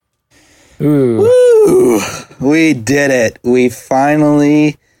Ooh. Woo! We did it. We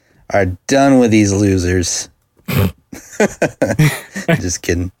finally are done with these losers. Just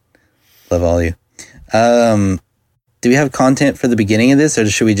kidding. Love all of you. Do we have content for the beginning of this, or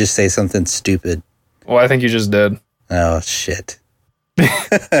should we just say something stupid? Well, I think you just did. Oh, shit.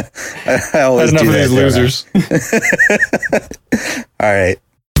 I always enough do of that, these losers. All right.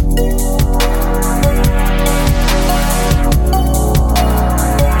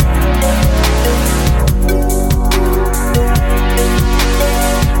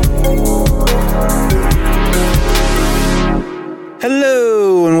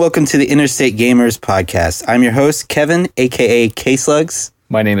 Hello, and welcome to the Interstate Gamers podcast. I'm your host, Kevin, a.k.a. K-Slugs.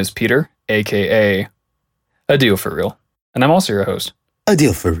 My name is Peter, a.k.a. A Deal For Real. And I'm also your host. A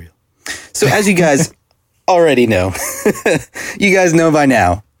Deal For Real. So as you guys already know, you guys know by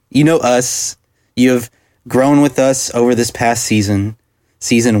now, you know us. You have grown with us over this past season,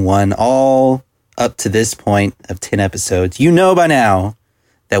 season 1, all up to this point of 10 episodes. You know by now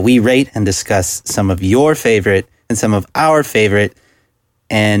that we rate and discuss some of your favorite and some of our favorite,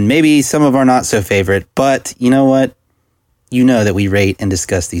 and maybe some of our not so favorite, but you know what? You know that we rate and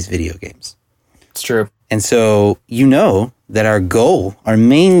discuss these video games. It's true. And so you know that our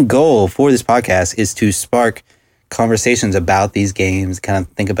main goal for this podcast is to spark conversations about these games, kind of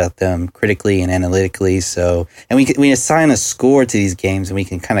think about them critically and analytically. So, and we assign a score to these games, and we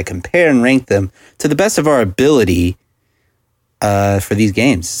can kind of compare and rank them to the best of our ability for these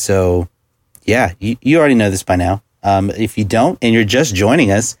games. So, yeah, you already know this by now. If you don't, and you're just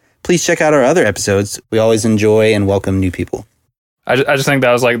joining us, please check out our other episodes. We always enjoy and welcome new people. I just think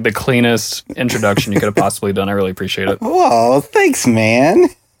that was like the cleanest introduction you could have possibly done. I really appreciate it. Oh, thanks, man.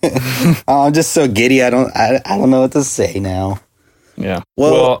 Oh, I'm just so giddy. I don't know what to say now. Yeah.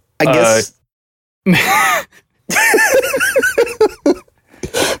 Well, I guess.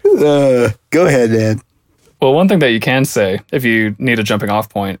 Go ahead, man. Well, one thing that you can say, if you need a jumping off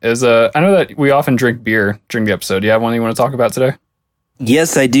point, is I know that we often drink beer during the episode. Do you have one you want to talk about today?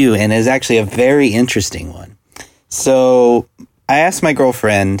 Yes, I do. And it's actually a very interesting one. So I asked my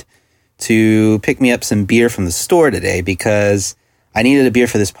girlfriend to pick me up some beer from the store today because I needed a beer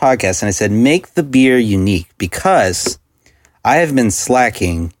for this podcast. And I said, make the beer unique, because I have been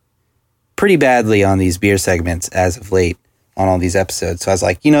slacking pretty badly on these beer segments as of late on all these episodes. So I was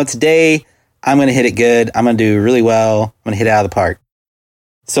like, today I'm going to hit it good. I'm going to do really well. I'm going to hit it out of the park.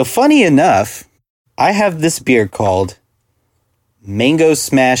 So funny enough, I have this beer called Mango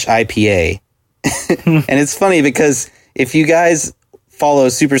Smash IPA. And it's funny because if you guys follow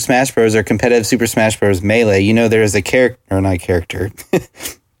Super Smash Bros. Or competitive Super Smash Bros. Melee, there is a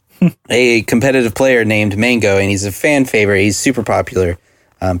a competitive player named Mango, and he's a fan favorite. He's super popular.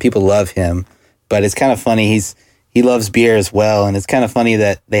 People love him, but it's kind of funny. He loves beer as well, and it's kind of funny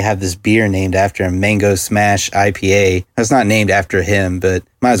that they have this beer named after him, Mango Smash IPA. That's not named after him, but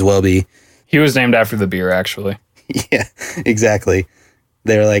might as well be. He was named after the beer, actually. Yeah, exactly.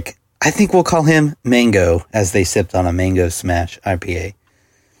 They're like, I think we'll call him Mango, as they sipped on a Mango Smash IPA.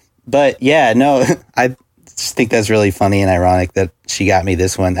 But yeah, no, I just think that's really funny and ironic that she got me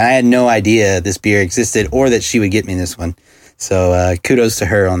this one. I had no idea this beer existed or that she would get me this one. So kudos to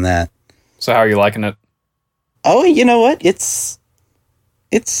her on that. So how are you liking it? Oh, you know what? It's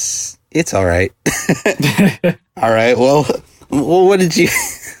all right. All right. Well, what did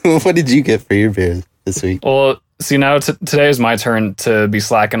you get for your beer this week? Well, see, now today is my turn to be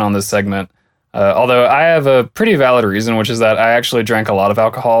slacking on this segment. Although I have a pretty valid reason, which is that I actually drank a lot of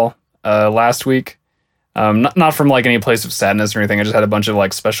alcohol last week. Not from like any place of sadness or anything. I just had a bunch of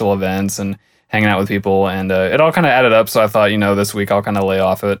like special events and hanging out with people, and it all kind of added up. So I thought, this week I'll kind of lay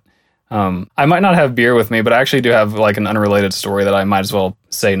off it. I might not have beer with me, but I actually do have like an unrelated story that I might as well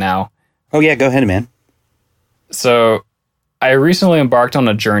say now. Oh yeah, go ahead, man. So I recently embarked on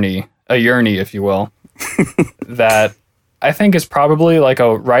a journey, if you will, that I think is probably like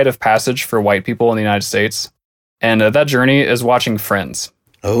a rite of passage for white people in the United States. And that journey is watching Friends.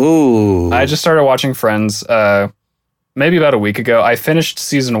 Oh. I just started watching Friends maybe about a week ago. I finished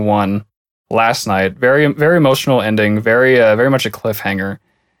season 1 last night. Very, very emotional ending. Very much a cliffhanger.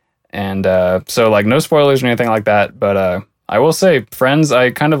 And so like no spoilers or anything like that. But I will say Friends,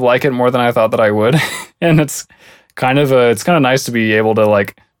 I kind of like it more than I thought that I would. And it's kind of nice to be able to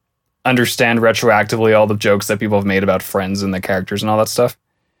like understand retroactively all the jokes that people have made about Friends and the characters and all that stuff.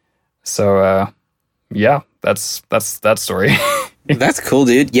 So yeah, that's that story. That's cool,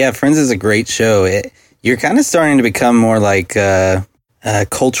 dude. Yeah, Friends is a great show. You're kind of starting to become more like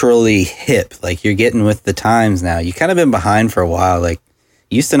culturally hip. Like you're getting with the times now. You kind of been behind for a while. Like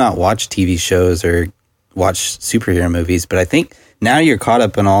you used to not watch TV shows or watch superhero movies, but I think now you're caught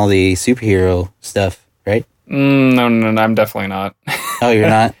up on all the superhero stuff, right? No, I'm definitely not. Oh, you're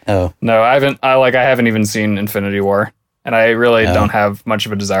not? Oh. No, I haven't. I haven't even seen Infinity War, and I really don't have much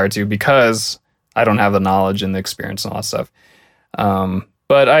of a desire to because I don't have the knowledge and the experience and all that stuff.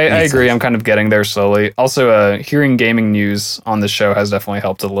 But I agree. I'm kind of getting there slowly. Also, hearing gaming news on the show has definitely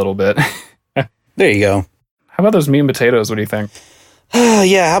helped a little bit. There you go. How about those meat and potatoes? What do you think?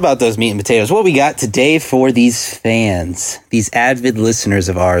 Yeah, how about those meat and potatoes? What we got today for these fans, these avid listeners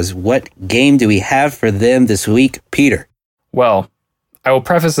of ours? What game do we have for them this week, Peter? Well, I will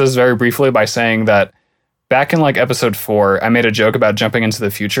preface this very briefly by saying that back in episode 4, I made a joke about jumping into the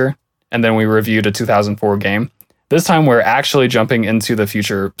future, and then we reviewed a 2004 game. This time we're actually jumping into the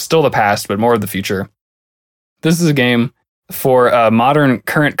future, still the past, but more of the future. This is a game for modern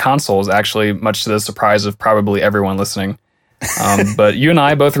current consoles, actually, much to the surprise of probably everyone listening. But you and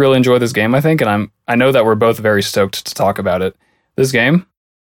I both really enjoy this game, I think, and I know that we're both very stoked to talk about it. This game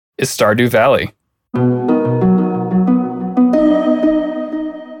is Stardew Valley.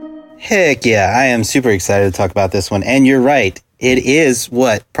 Heck yeah, I am super excited to talk about this one. And you're right, it is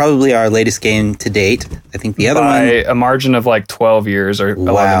probably our latest game to date. I think the other one... By a margin of 12 years or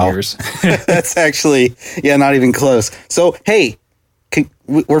 11 years. That's actually, not even close. So, hey,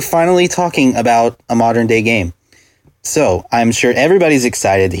 we're finally talking about a modern day game. So, I'm sure everybody's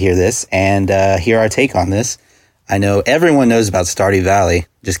excited to hear this and hear our take on this. I know everyone knows about Stardew Valley.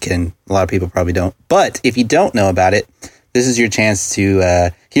 Just kidding. A lot of people probably don't. But if you don't know about it, this is your chance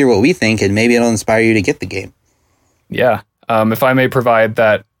to hear what we think, and maybe it'll inspire you to get the game. Yeah. If I may provide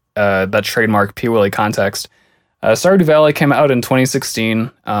that trademark P. Willie context, Stardew Valley came out in 2016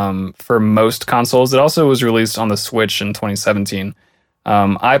 for most consoles. It also was released on the Switch in 2017.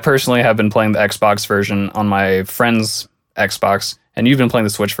 I personally have been playing the Xbox version on my friend's Xbox, and you've been playing the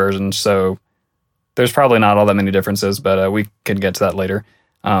Switch version, so there's probably not all that many differences, but we can get to that later.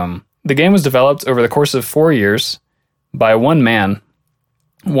 The game was developed over the course of 4 years by one man,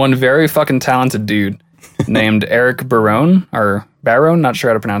 one very fucking talented dude named Eric Barone, not sure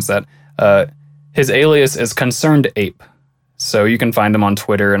how to pronounce that. His alias is Concerned Ape, so you can find him on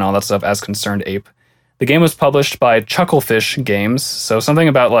Twitter and all that stuff as Concerned Ape. The game was published by Chucklefish Games, so something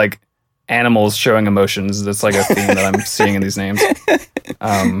about animals showing emotions. That's a theme that I'm seeing in these names.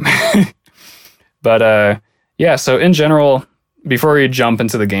 Yeah, so in general, before you jump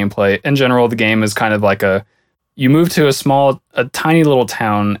into the gameplay, in general, the game is kind of you move to a tiny little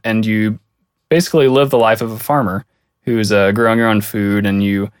town, and you basically live the life of a farmer who's growing your own food, and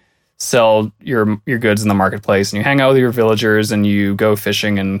you sell your goods in the marketplace, and you hang out with your villagers, and you go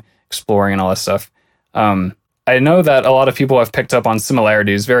fishing and exploring and all that stuff. I know that a lot of people have picked up on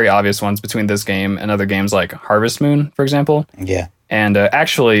similarities, very obvious ones, between this game and other games like Harvest Moon, for example. Yeah. And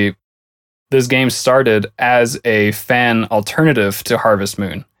actually, this game started as a fan alternative to Harvest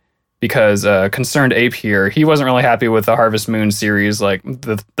Moon, because Concerned Ape here, he wasn't really happy with the Harvest Moon series,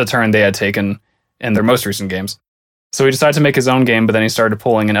 the turn they had taken in their most recent games. So he decided to make his own game, but then he started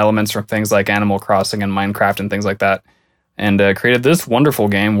pulling in elements from things like Animal Crossing and Minecraft and things like that, and created this wonderful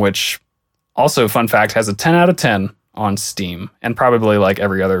game, which also, fun fact, has a 10 out of 10 on Steam, and probably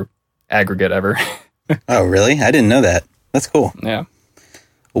every other aggregate ever. Oh, really? I didn't know that. That's cool. Yeah.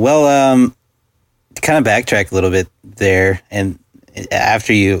 Well, to kind of backtrack a little bit there, and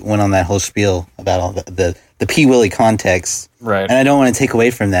after you went on that whole spiel about all the P. Willie context, right? And I don't want to take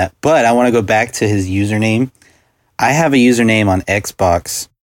away from that, but I want to go back to his username. I have a username on Xbox.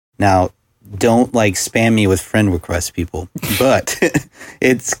 Now, don't spam me with friend requests, people, but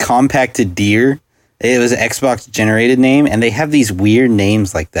it's Compacted Deer. It was an Xbox generated name, and they have these weird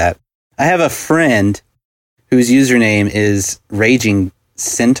names like that. I have a friend whose username is Raging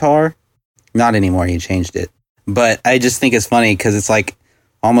Centaur. Not anymore, he changed it. But I just think it's funny because it's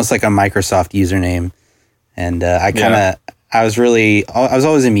almost like a Microsoft username. And I was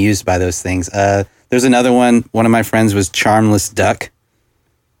always amused by those things. There's another one. One of my friends was Charmless Duck.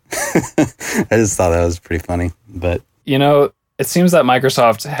 I just thought that was pretty funny. But it seems that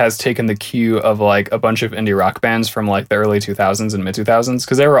Microsoft has taken the cue of a bunch of indie rock bands from the early 2000s and mid 2000s,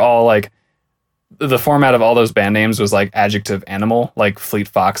 because they were all the format of all those band names was adjective animal, like Fleet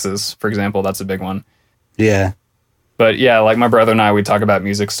Foxes, for example. That's a big one. Yeah. But yeah, my brother and I, we'd talk about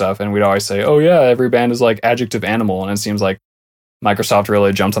music stuff, and we'd always say, oh yeah, every band is adjective animal. And it seems like Microsoft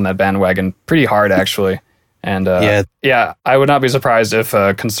really jumped on that bandwagon pretty hard, actually. And yeah, I would not be surprised if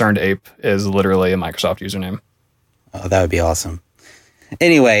Concerned Ape is literally a Microsoft username. Oh, that would be awesome.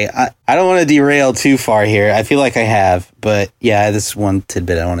 Anyway, I don't want to derail too far here. I feel like I have, but yeah, this is one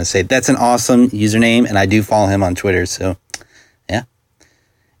tidbit I want to say. That's an awesome username, and I do follow him on Twitter, so yeah.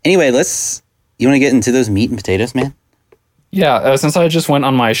 Anyway, let's you want to get into those meat and potatoes, man? Yeah, since I just went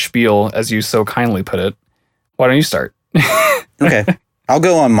on my spiel, as you so kindly put it, why don't you start? Okay. I'll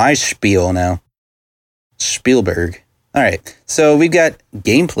go on my spiel now. Spielberg. All right. So we've got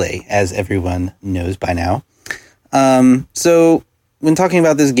gameplay, as everyone knows by now. So when talking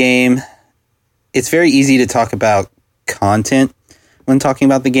about this game, it's very easy to talk about content when talking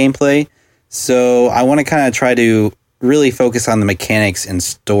about the gameplay. So I want to kind of try to really focus on the mechanics and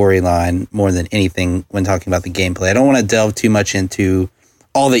storyline more than anything when talking about the gameplay. I don't want to delve too much into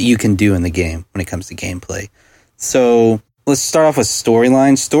all that you can do in the game when it comes to gameplay. So let's start off with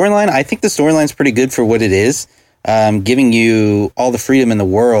storyline. I think the storyline's pretty good for what it is, giving you all the freedom in the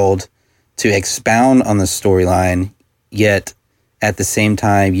world to expound on the storyline, yet at the same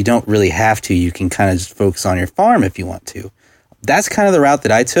time, you don't really have to. You can kind of just focus on your farm if you want to. That's kind of the route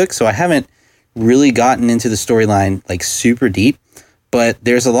that I took, so I haven't really gotten into the storyline like super deep, but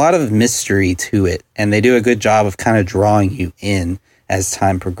there's a lot of mystery to it, and they do a good job of kind of drawing you in as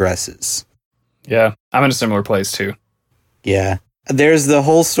time progresses. Yeah, I'm in a similar place too. Yeah, there's the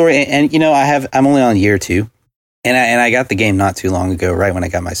whole story, and you know, I'm only on year 2, and I got the game not too long ago, right when I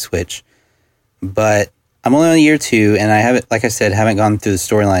got my Switch, but I'm only on year 2, and I haven't, like I said, haven't gone through the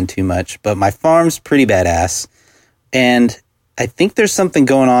storyline too much, but my farm's pretty badass, and I think there's something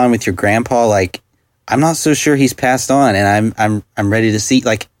going on with your grandpa. Like, I'm not so sure he's passed on, and I'm ready to see.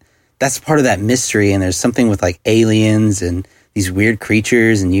 Like, that's part of that mystery. And there's something with like aliens and these weird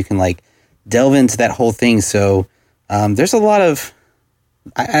creatures, and you can like delve into that whole thing. So there's a lot of.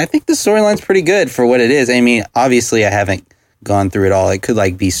 I think the storyline's pretty good for what it is. I mean, obviously, I haven't gone through it all. It could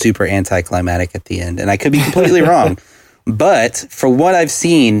like be super anticlimactic at the end, and I could be completely wrong. But for what I've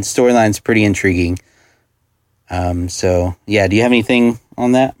seen, storyline's pretty intriguing. So yeah, do you have anything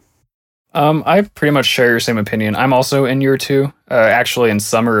on that? I pretty much share your same opinion. I'm also in year 2, actually in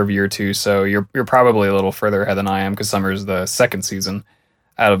summer of year 2. So you're probably a little further ahead than I am because summer is the second season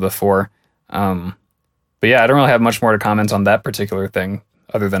out of the 4. But yeah, I don't really have much more to comment on that particular thing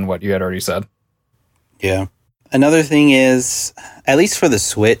other than what you had already said. Yeah. Another thing is, at least for the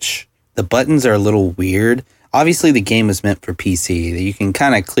Switch, the buttons are a little weird. Obviously the game was meant for PC. You can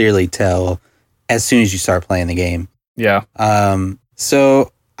kind of clearly tell as soon as you start playing the game. Yeah.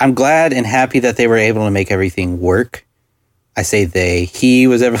 So I'm glad and happy that they were able to make everything work. I say he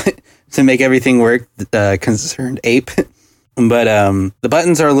was able to make everything work, concerned Ape. But the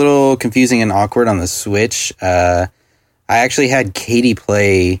buttons are a little confusing and awkward on the Switch. I actually had Katie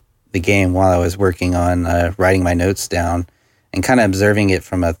play the game while I was working on writing my notes down and kind of observing it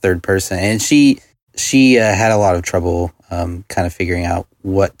from a third person. And she had a lot of trouble kind of figuring out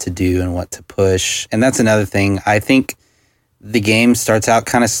what to do and what to push. And that's another thing. I think the game starts out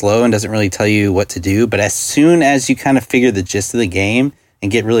kind of slow and doesn't really tell you what to do. But as soon as you kind of figure the gist of the game and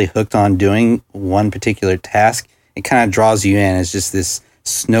get really hooked on doing one particular task, it kind of draws you in. It's just this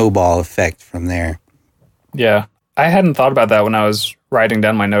snowball effect from there. Yeah. I hadn't thought about that when I was writing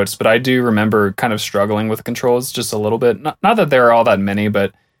down my notes, but I do remember kind of struggling with controls just a little bit. Not that there are all that many,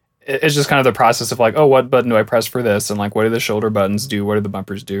 but it's just kind of the process of like, oh, what button do I press for this? And like, what do the shoulder buttons do? What do the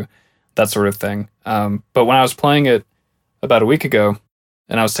bumpers do? That sort of thing. But when I was playing it about a week ago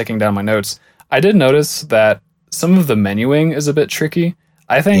and I was taking down my notes, I did notice that some of the menuing is a bit tricky.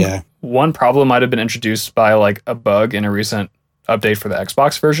 I think one problem might have been introduced by like a bug in a recent update for the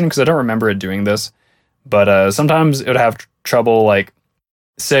Xbox version, because I don't remember it doing this. But sometimes it would have trouble, like,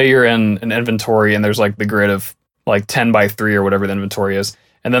 say you're in an inventory and there's like the grid of like 10 by 3 or whatever the inventory is.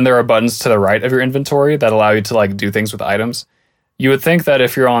 And then there are buttons to the right of your inventory that allow you to like do things with items. You would think that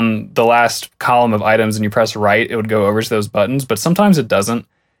if you're on the last column of items and you press right, it would go over to those buttons, but sometimes it doesn't.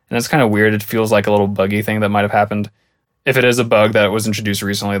 And it's kind of weird. It feels like a little buggy thing that might have happened. If it is a bug that was introduced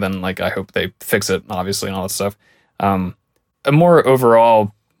recently, then like I hope they fix it, obviously, and all that stuff. A more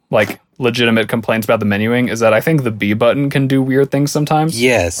overall, like, legitimate complaints about the menuing is that I think the B button can do weird things sometimes.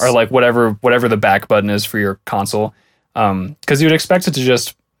 Yes. Or like whatever the back button is for your console. Because you'd expect it to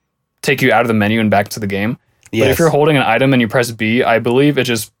just take you out of the menu and back to the game. Yes. But if you're holding an item and you press B, I believe it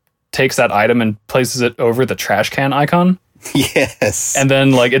just takes that item and places it over the trash can icon. Yes. And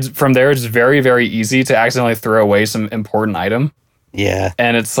then like it's from there, it's very, very easy to accidentally throw away some important item. Yeah.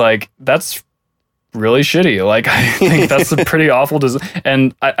 And it's like, that's really shitty. Like, I think that's a pretty awful design.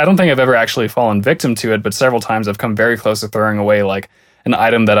 And I don't think I've ever actually fallen victim to it, but several times I've come very close to throwing away like an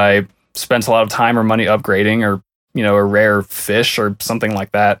item that I spent a lot of time or money upgrading, or, you know, a rare fish or something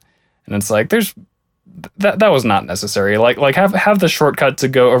like that. And it's like, that was not necessary. Like have the shortcut to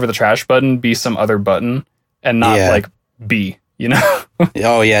go over the trash button be some other button and not like B, you know?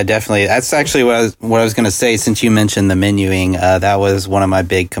 Oh yeah, definitely. That's actually what I was going to say. Since you mentioned the menuing, that was one of my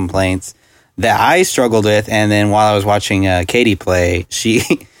big complaints. that I struggled with. And then while I was watching Katie play,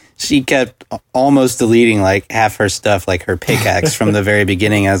 she kept almost deleting like half her stuff, like her pickaxe from the very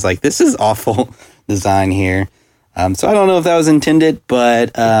beginning. I was like, this is awful design here. So I don't know if that was intended,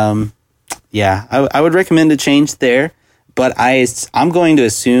 but yeah, I would recommend a change there. But I'm going to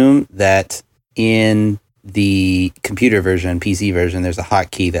assume that in the computer version, PC version, there's a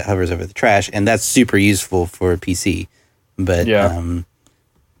hotkey that hovers over the trash, and that's super useful for PC. But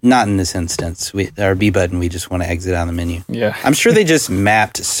not in this instance. Our B button, we just want to exit out of the menu. Yeah. I'm sure they just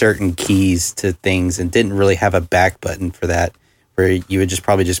mapped certain keys to things and didn't really have a back button for that, where you would just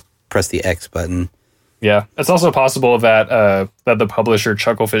probably just press the X button. Yeah. It's also possible that that the publisher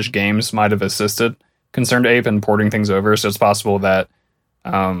Chucklefish Games might have assisted Concerned Ape in porting things over. So it's possible that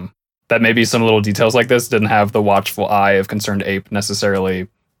that maybe some little details like this didn't have the watchful eye of Concerned Ape necessarily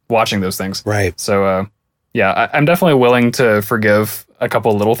watching those things. Right. So yeah, I'm definitely willing to forgive a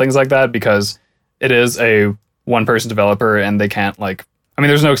couple little things like that, because it is a one-person developer and they can't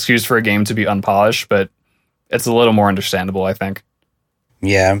there's no excuse for a game to be unpolished, but it's a little more understandable, I think.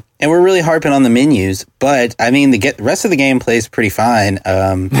 Yeah, and we're really harping on the menus, but I mean, the rest of the game plays pretty fine.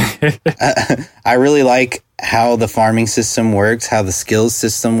 I really like how the farming system works, how the skills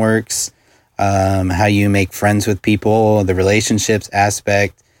system works, how you make friends with people, the relationships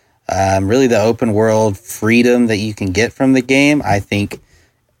aspect, really the open world freedom that you can get from the game. I think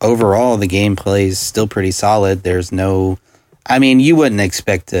overall the game plays still pretty solid. You wouldn't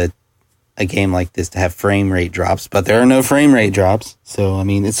expect a game like this to have frame rate drops, but there are no frame rate drops. So, I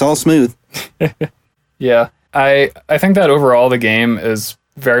mean, it's all smooth. Yeah. I think that overall the game is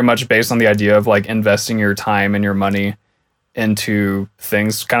very much based on the idea of like investing your time and your money into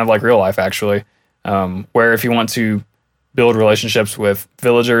things kind of like real life, actually. Where if you want to build relationships with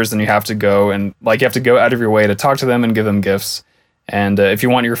villagers, then you have to go out of your way to talk to them and give them gifts. And if you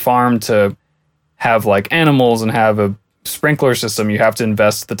want your farm to have like animals and have a sprinkler system, you have to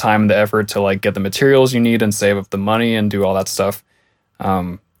invest the time and the effort to like get the materials you need and save up the money and do all that stuff.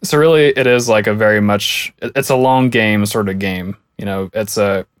 So really it is like it's a long game sort of game. It's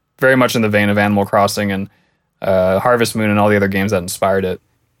very much in the vein of Animal Crossing and Harvest Moon and all the other games that inspired it.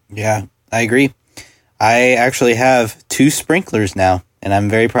 Yeah, I agree. I actually have 2 sprinklers now, and I'm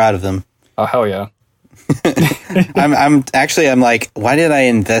very proud of them. Oh, hell yeah. I'm like, why did I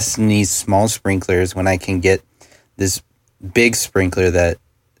invest in these small sprinklers when I can get this big sprinkler that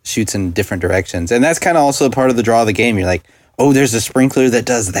shoots in different directions? And that's kind of also part of the draw of the game. You're like, oh, there's a sprinkler that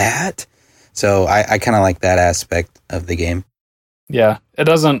does that. So I kind of like that aspect of the game. Yeah, it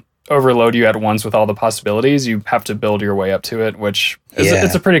doesn't overload you at once with all the possibilities. You have to build your way up to it, which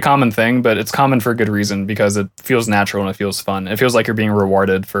it's a pretty common thing, but it's common for good reason, because it feels natural and it feels fun. It feels like you're being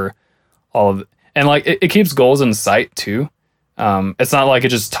rewarded for all of it. And like it keeps goals in sight too. It's not like it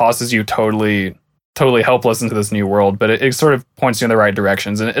just tosses you totally helpless into this new world, but it sort of points you in the right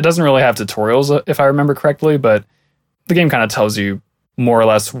directions. And it doesn't really have tutorials, if I remember correctly, but the game kind of tells you more or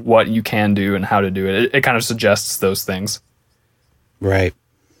less what you can do and how to do it. It kind of suggests those things. Right.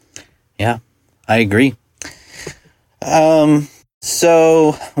 Yeah, I agree.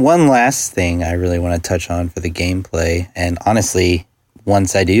 So one last thing I really want to touch on for the gameplay, and honestly,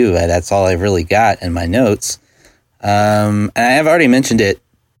 once I do, that's all I've really got in my notes. And I have already mentioned it,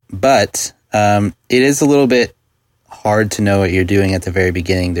 but it is a little bit hard to know what you're doing at the very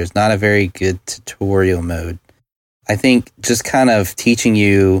beginning. There's not a very good tutorial mode. I think just kind of teaching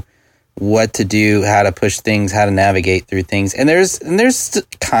you what to do, how to push things, how to navigate through things. And there's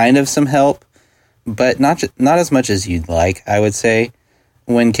kind of some help, but not as much as you'd like, I would say.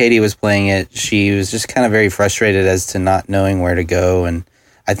 When Katie was playing it, she was just kind of very frustrated as to not knowing where to go. And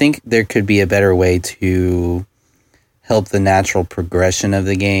I think there could be a better way to help the natural progression of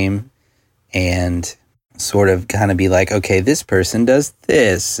the game and sort of kind of be like, okay, this person does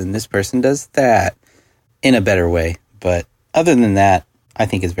this and this person does that in a better way. But other than that, I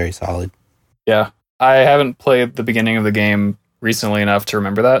think it's very solid. Yeah, I haven't played the beginning of the game recently enough to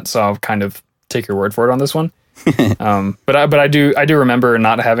remember that, so I'll kind of take your word for it on this one. But I do remember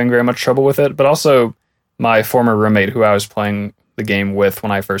not having very much trouble with it. But also, my former roommate, who I was playing the game with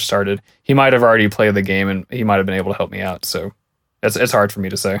when I first started, he might have already played the game and he might have been able to help me out. So it's hard for me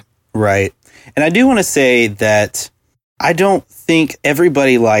to say. Right, and I do want to say that I don't think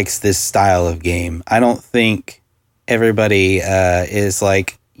everybody likes this style of game. I don't think everybody is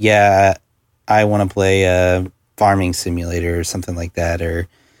like, yeah, I want to play a farming simulator or something like that, or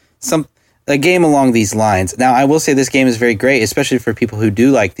a game along these lines. Now, I will say this game is very great, especially for people who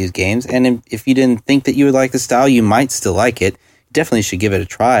do like these games. And if you didn't think that you would like the style, you might still like it. Definitely should give it a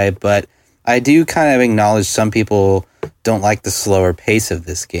try. But I do kind of acknowledge some people don't like the slower pace of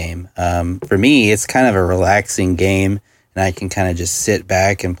this game. For me, it's kind of a relaxing game, and I can kind of just sit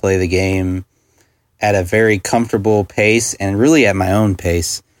back and play the game at a very comfortable pace and really at my own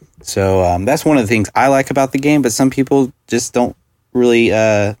pace. So that's one of the things I like about the game, but some people just don't really,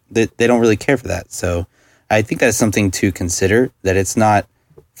 they don't really care for that. So I think that's something to consider, that it's not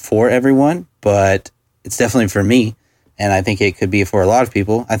for everyone, but it's definitely for me. And I think it could be for a lot of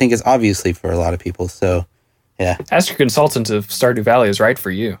people. I think it's obviously for a lot of people. So, yeah. Ask your consultant if Stardew Valley is right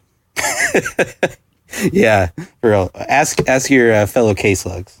for you. Yeah, for real. Ask your fellow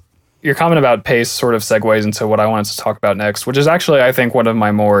K-Slugs. Your comment about pace sort of segues into what I wanted to talk about next, which is actually, I think, one of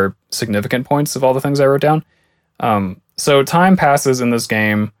my more significant points of all the things I wrote down. So time passes in this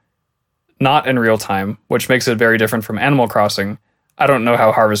game not in real time, which makes it very different from Animal Crossing. I don't know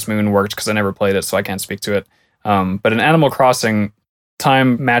how Harvest Moon worked because I never played it, so I can't speak to it. But in Animal Crossing,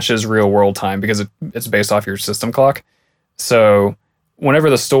 time matches real world time because it's based off your system clock. So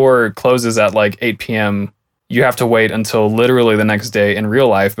whenever the store closes at like 8 p.m., you have to wait until literally the next day in real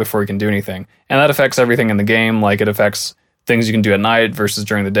life before you can do anything. And that affects everything in the game. Like, it affects things you can do at night versus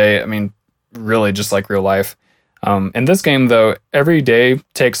during the day. I mean, really just like real life. In this game, though, every day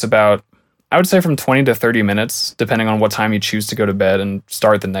takes about, I would say, from 20 to 30 minutes, depending on what time you choose to go to bed and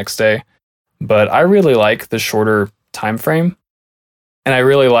start the next day. But I really like the shorter time frame. And I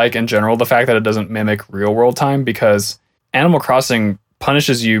really like, in general, the fact that it doesn't mimic real world time, because Animal Crossing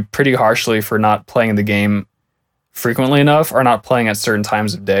punishes you pretty harshly for not playing the game frequently enough or not playing at certain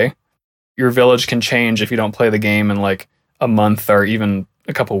times of day. Your village can change if you don't play the game in like a month or even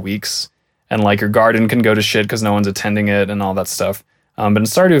a couple weeks. And like your garden can go to shit because no one's attending it and all that stuff. But in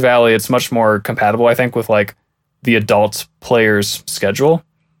Stardew Valley, it's much more compatible, I think, with like the adult player's schedule.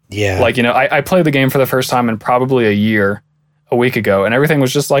 Yeah. Like, you know, I played the game for the first time in probably a week ago, and everything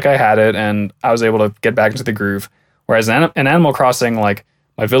was just like I had it, and I was able to get back into the groove. Whereas in Animal Crossing, like,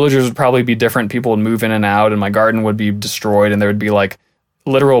 my villagers would probably be different, people would move in and out, and my garden would be destroyed, and there would be like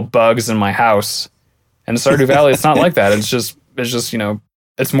literal bugs in my house. And Stardew Valley, it's not like that. It's just, you know,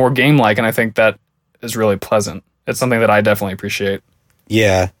 it's more game-like, and I think that is really pleasant. It's something that I definitely appreciate.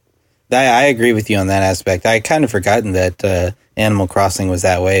 Yeah, I agree with you on that aspect. I kind of forgotten that Animal Crossing was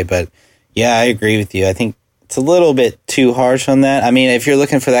that way, but yeah, I agree with you. I think it's a little bit too harsh on that. I mean, if you're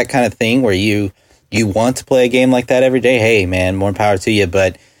looking for that kind of thing where you want to play a game like that every day, hey, man, more power to you.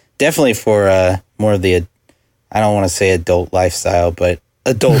 But definitely for more of the, I don't want to say adult lifestyle, but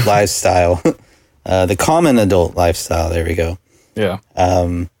adult lifestyle, the common adult lifestyle. There we go. Yeah.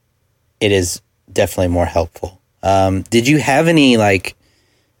 It is definitely more helpful. Did you have any like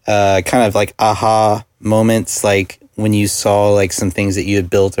kind of like aha moments, like when you saw like some things that you had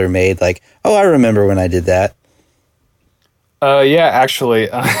built or made, like, oh, I remember when I did that? Yeah,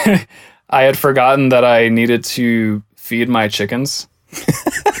 actually, I had forgotten that I needed to feed my chickens.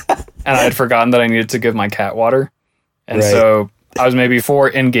 And I had forgotten that I needed to give my cat water. And Right. So I was maybe 4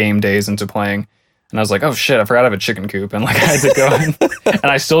 in-game days into playing, and I was like, oh shit, I forgot I have a chicken coop. And like, I had to go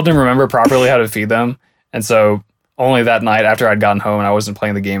and I still didn't remember properly how to feed them. And so only that night after I'd gotten home and I wasn't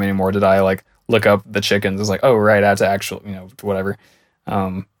playing the game anymore did I like look up the chickens. I was like, oh right, I had to actually, you know, whatever.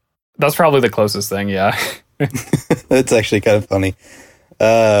 That's probably the closest thing, yeah. That's actually kind of funny.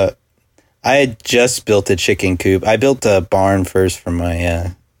 I had just built a chicken coop. I built a barn first for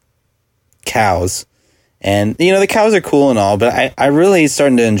my cows. And, you know, the cows are cool and all, but I really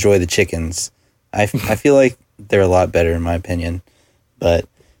starting to enjoy the chickens. I feel like they're a lot better in my opinion. But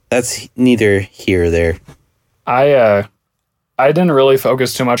that's neither here or there. I didn't really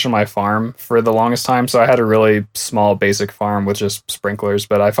focus too much on my farm for the longest time, so I had a really small basic farm with just sprinklers,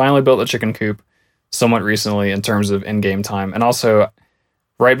 but I finally built a chicken coop somewhat recently in terms of in-game time. And also,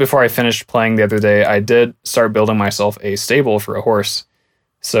 right before I finished playing the other day, I did start building myself a stable for a horse.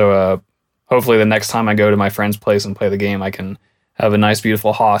 So hopefully the next time I go to my friend's place and play the game, I can have a nice,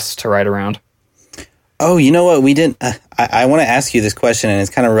 beautiful hoss to ride around. Oh, you know what? We didn't. I want to ask you this question, and it's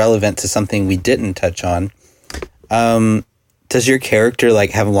kind of relevant to something we didn't touch on. Does your character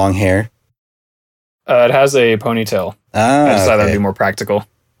like have long hair? It has a ponytail. I decided that'd be more practical.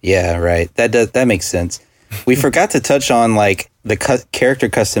 Yeah, right. That makes sense. We forgot to touch on like the character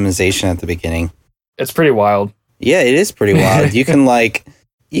customization at the beginning. It's pretty wild. Yeah, it is pretty wild. You can like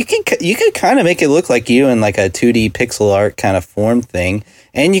you can kind of make it look like you in like a 2D pixel art kind of form thing,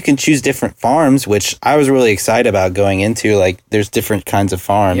 and you can choose different farms, which I was really excited about going into. Like, there's different kinds of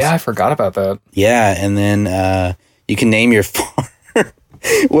farms. Yeah, I forgot about that. Yeah, and then you can name your farm,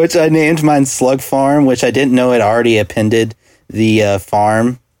 which I named mine Slug Farm, which I didn't know it already appended the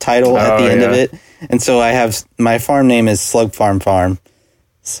farm title at the end of it. And so I have my farm name is Slug Farm Farm.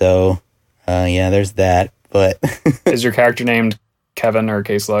 So, yeah, there's that. But Is your character named Kevin or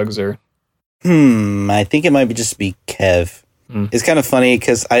K-Slugs or? I think it might just be Kev. It's kind of funny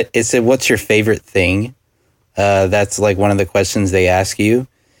because it said, "What's your favorite thing?" That's like one of the questions they ask you,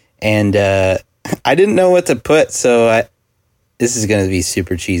 and I didn't know what to put, so this is going to be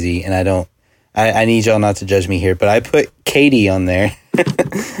super cheesy, and I need y'all not to judge me here, but I put Katie on there.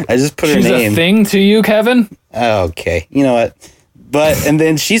 I just put her name. She's a thing to you, Kevin? Okay, you know what? And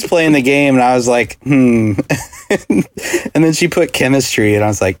then she's playing the game, and I was like, and then she put chemistry, and I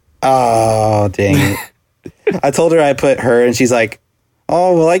was like, oh, dang it. I told her I put her, and she's like,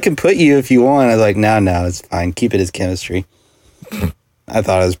 oh, well, I can put you if you want. I was like, no, it's fine. Keep it as chemistry. I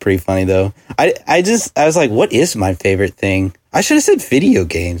thought it was pretty funny, though. I was like, what is my favorite thing? I should have said video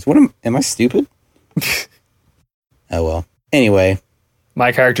games. Am I stupid? Oh, well. Anyway.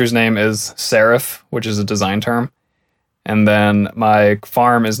 My character's name is Seraph, which is a design term. And then my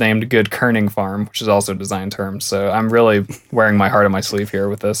farm is named Good Kerning Farm, which is also a design term. So I'm really wearing my heart on my sleeve here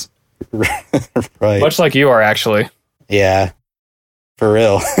with this. Right. Much like you are, actually. Yeah. For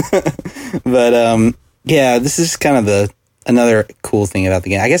real. But, yeah, this is kind of another cool thing about the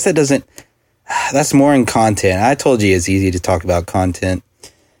game. I guess that's more in content. I told you it's easy to talk about content.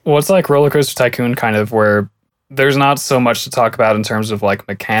 Well, it's like Roller Coaster Tycoon, kind of, where there's not so much to talk about in terms of like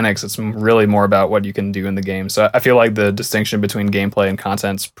mechanics. It's really more about what you can do in the game. So I feel like the distinction between gameplay and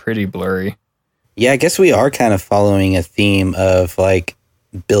content's pretty blurry. Yeah, I guess we are kind of following a theme of like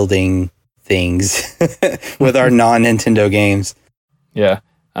building things with our non-Nintendo games. Yeah.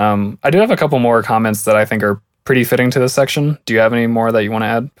 I do have a couple more comments that I think are pretty fitting to this section. Do you have any more that you want to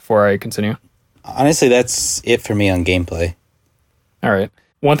add before I continue? Honestly, that's it for me on gameplay. All right.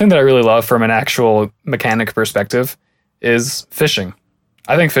 One thing that I really love from an actual mechanic perspective is fishing.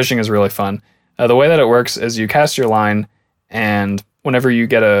 I think fishing is really fun. The way that it works is you cast your line, and whenever you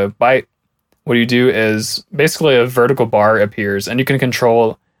get a bite, what you do is basically a vertical bar appears, and you can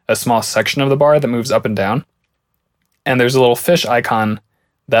control a small section of the bar that moves up and down. And there's a little fish icon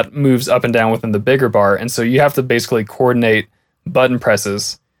that moves up and down within the bigger bar, and so you have to basically coordinate button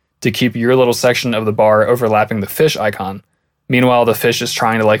presses to keep your little section of the bar overlapping the fish icon. Meanwhile, the fish is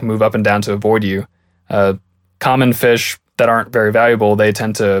trying to like move up and down to avoid you. Common fish that aren't very valuable, they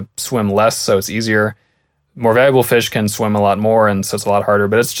tend to swim less, so it's easier. More valuable fish can swim a lot more, and so it's a lot harder.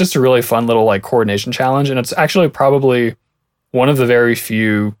 But it's just a really fun little like coordination challenge, and it's actually probably one of the very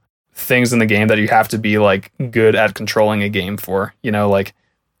few things in the game that you have to be like good at controlling a game for. You know, like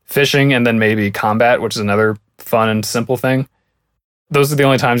fishing and then maybe combat, which is another fun and simple thing. Those are the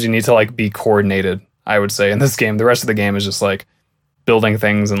only times you need to like be coordinated, I would say, in this game. The rest of the game is just like building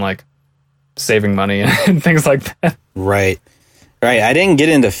things and like saving money and things like that. Right. I didn't get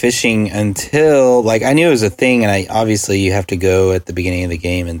into fishing until like I knew it was a thing, and obviously you have to go at the beginning of the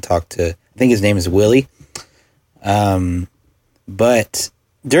game and talk to, I think his name is Willie. But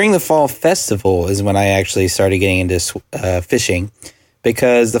during the fall festival is when I actually started getting into fishing,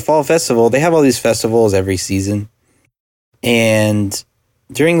 because the fall festival, they have all these festivals every season. And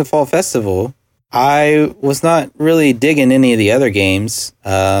during the fall festival, I was not really digging any of the other games.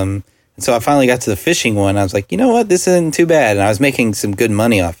 And so I finally got to the fishing one. I was like, you know what? This isn't too bad. And I was making some good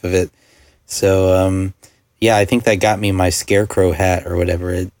money off of it. So, yeah, I think that got me my scarecrow hat or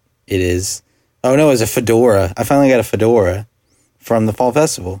whatever it is. Oh, no, it was a fedora. I finally got a fedora from the fall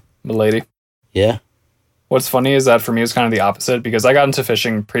festival. Milady. Yeah. What's funny is that for me, it's kind of the opposite, because I got into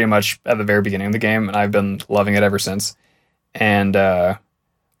fishing pretty much at the very beginning of the game, and I've been loving it ever since. And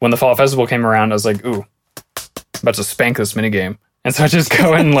when the fall festival came around, I was like, ooh, I'm about to spank this minigame. And so I just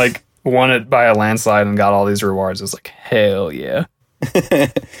go and like won it by a landslide and got all these rewards. It's like, hell yeah.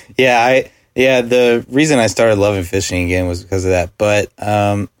 Yeah, the reason I started loving fishing again was because of that. But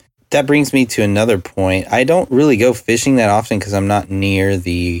that brings me to another point. I don't really go fishing that often because I'm not near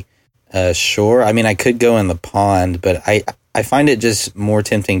the shore. I mean, I could go in the pond, but I find it just more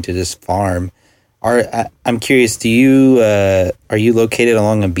tempting to just farm. I'm curious, are you located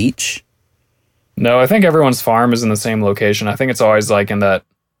along a beach? No, I think everyone's farm is in the same location. I think it's always like in that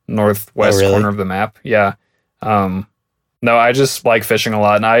northwest corner of the map. Yeah. No, I just like fishing a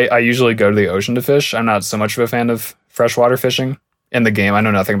lot, and I usually go to the ocean to fish. I'm not so much of a fan of freshwater fishing in the game. I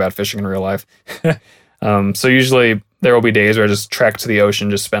know nothing about fishing in real life. So usually there will be days where I just trek to the ocean,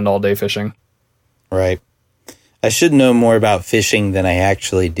 just spend all day fishing. Right. I should know more about fishing than I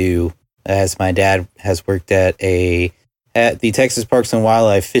actually do, as my dad has worked at the Texas Parks and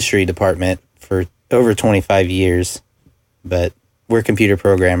Wildlife Fishery Department for over 25 years. But we're computer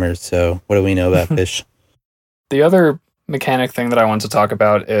programmers, so what do we know about fish? The other mechanic thing that I want to talk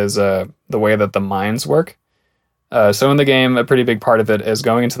about is the way that the mines work. So in the game, a pretty big part of it is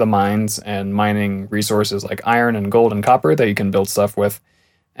going into the mines and mining resources like iron and gold and copper that you can build stuff with.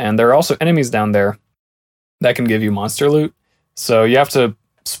 And there are also enemies down there that can give you monster loot. So you have to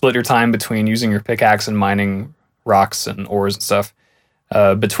split your time between using your pickaxe and mining rocks and ores and stuff,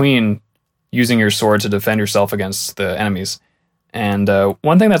 between using your sword to defend yourself against the enemies. And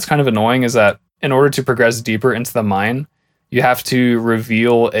one thing that's kind of annoying is that in order to progress deeper into the mine, you have to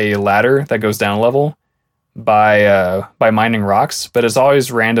reveal a ladder that goes down a level by mining rocks, but it's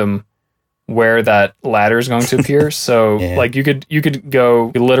always random where that ladder is going to appear. So like you could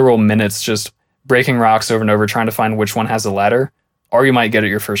go literal minutes just breaking rocks over and over trying to find which one has a ladder, or you might get it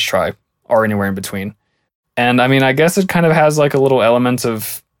your first try, or anywhere in between. And I mean, I guess it kind of has like a little element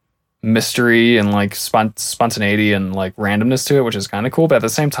of mystery and like spontaneity and like randomness to it, which is kind of cool. But at the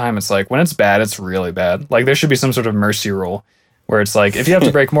same time, it's like when it's bad, it's really bad. Like there should be some sort of mercy rule where it's like if you have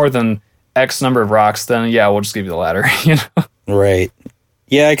to break more than X number of rocks, then yeah, we'll just give you the ladder. You know? Right.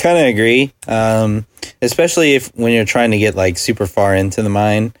 Yeah, I kind of agree. Especially if when you're trying to get like super far into the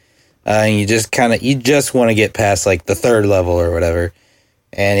mine, and you just want to get past like the third level or whatever,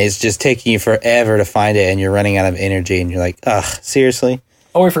 and it's just taking you forever to find it, and you're running out of energy, and you're like, ugh, seriously?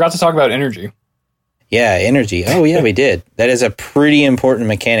 Oh, we forgot to talk about energy. Yeah, energy. Oh, yeah, we did. That is a pretty important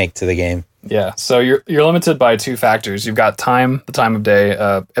mechanic to the game. Yeah, so you're limited by two factors. You've got time, the time of day.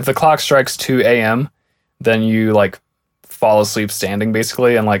 If the clock strikes 2 a.m., then you like fall asleep standing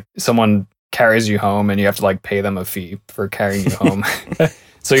basically, and like someone carries you home, and you have to like pay them a fee for carrying you home.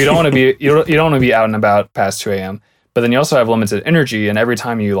 So you don't want to be you don't want to be out and about past 2 a.m. But then you also have limited energy, and every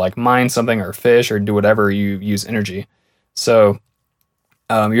time you like mine something or fish or do whatever, you use energy. So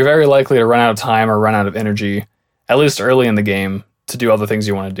you're very likely to run out of time or run out of energy, at least early in the game, to do all the things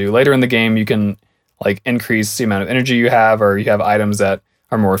you want to do. Later in the game, you can like increase the amount of energy you have, or you have items that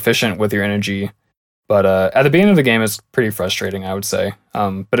are more efficient with your energy. But at the beginning of the game, it's pretty frustrating, I would say.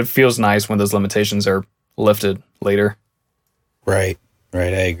 But it feels nice when those limitations are lifted later. Right, I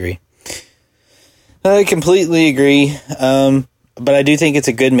agree. I completely agree. But I do think it's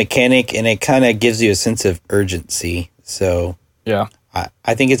a good mechanic, and it kind of gives you a sense of urgency. So yeah,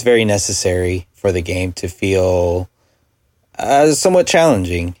 I think it's very necessary for the game to feel somewhat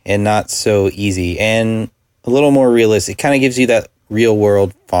challenging and not so easy and a little more realistic. It kind of gives you that real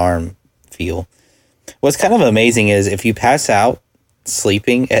world farm feel. What's kind of amazing is if you pass out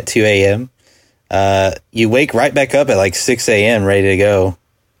sleeping at 2 a.m., you wake right back up at like 6 a.m. ready to go.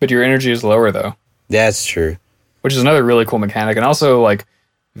 But your energy is lower though. That's true. Which is another really cool mechanic, and also like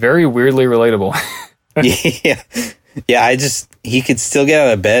very weirdly relatable. Yeah, he could still get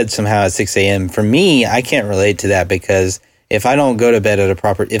out of bed somehow at 6 a.m. For me, I can't relate to that because if I don't go to bed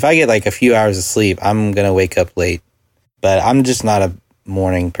if I get like a few hours of sleep, I'm going to wake up late. But I'm just not a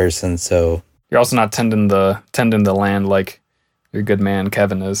morning person, so. You're also not tending the land like your good man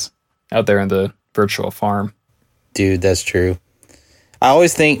Kevin is out there in the virtual farm. Dude, that's true. I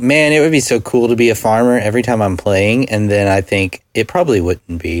always think, man, it would be so cool to be a farmer every time I'm playing, and then I think it probably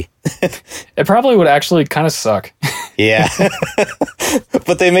wouldn't be. It probably would actually kind of suck. Yeah.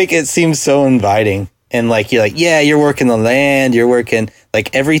 But they make it seem so inviting. And like you're like, yeah, you're working the land, you're working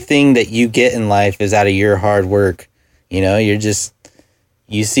like everything that you get in life is out of your hard work. You know,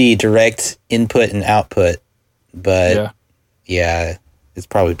 you see direct input and output. But yeah, it's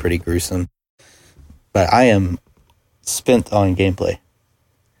probably pretty gruesome. But I am spent on gameplay.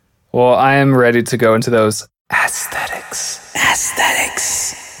 Well, I am ready to go into those aesthetics.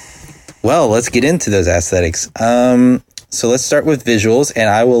 Well, let's get into those aesthetics. So let's start with visuals, and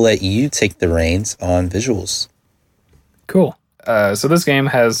I will let you take the reins on visuals. Cool. So this game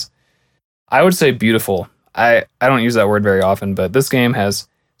has, I would say beautiful. I don't use that word very often, but this game has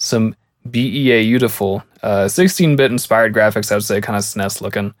some beautiful 16-bit inspired graphics, I would say, kind of SNES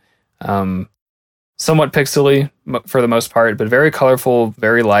looking. Somewhat pixely for the most part, but very colorful,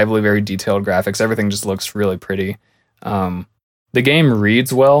 very lively, very detailed graphics. Everything just looks really pretty. The game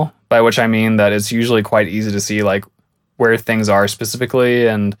reads well, by which I mean that it's usually quite easy to see like where things are specifically,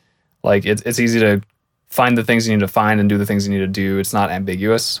 and like it's easy to find the things you need to find and do the things you need to do. It's not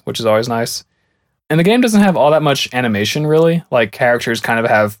ambiguous, which is always nice. And the game doesn't have all that much animation, really. Like characters kind of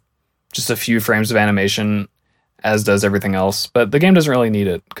have just a few frames of animation, as does everything else. But the game doesn't really need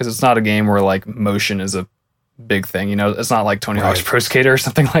it because it's not a game where like motion is a big thing. You know, it's not like Tony Hawk's Pro Skater or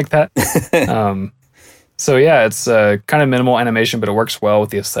something like that. So yeah, it's kind of minimal animation, but it works well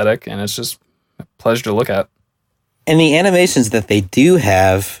with the aesthetic, and it's just a pleasure to look at. And the animations that they do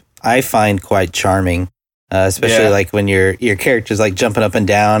have, I find quite charming. Especially like when your character's like jumping up and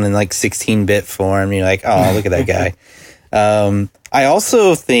down in like 16-bit form. You're like, oh, look at that guy. I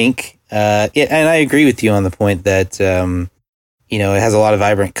also think Yeah, and I agree with you on the point that it has a lot of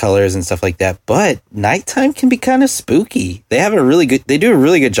vibrant colors and stuff like that. But nighttime can be kind of spooky. They do a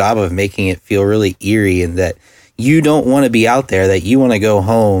really good job of making it feel really eerie, and that you don't want to be out there. That you want to go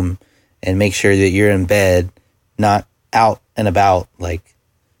home and make sure that you're in bed, not out and about like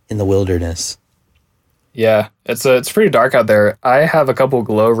in the wilderness. Yeah, it's pretty dark out there. I have a couple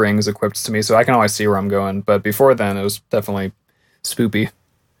glow rings equipped to me, so I can always see where I'm going. But before then, it was definitely spoopy.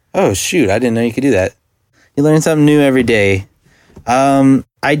 Oh, shoot. I didn't know you could do that. You learn something new every day.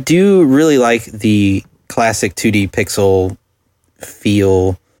 I do really like the classic 2D pixel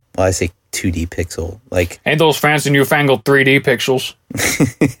feel. Well, I say 2D pixel. Like, ain't those fancy newfangled 3D pixels?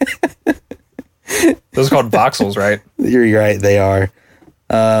 Those are called voxels, right? You're right. They are.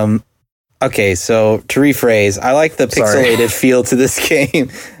 Okay, so to rephrase, I like the pixelated feel to this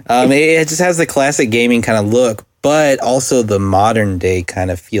game. It just has the classic gaming kind of look, but also the modern day kind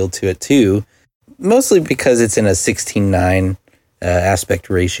of feel to it too. Mostly because it's in a 16:9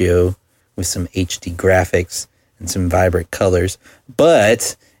 aspect ratio with some HD graphics and some vibrant colors.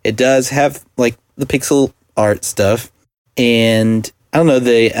 But it does have like the pixel art stuff, and I don't know,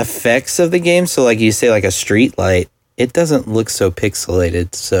 the effects of the game. So like you say, like a street light, it doesn't look so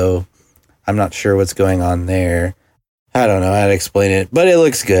pixelated. So I'm not sure what's going on there. I don't know how to explain it, but it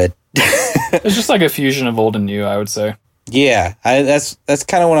looks good. It's just like a fusion of old and new, I would say. Yeah, that's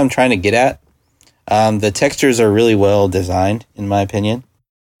kind of what I'm trying to get at. The textures are really well designed, in my opinion,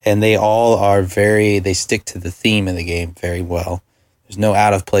 and they all are they stick to the theme of the game very well. There's no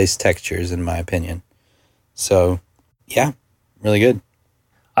out of place textures, in my opinion. So, yeah, really good.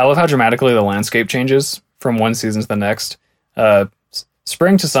 I love how dramatically the landscape changes from one season to the next.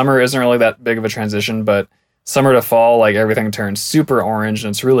 Spring to summer isn't really that big of a transition, but summer to fall, like everything turns super orange and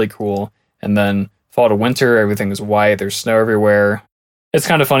it's really cool. And then fall to winter, everything is white. There's snow everywhere. It's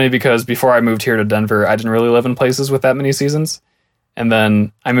kind of funny because before I moved here to Denver, I didn't really live in places with that many seasons. And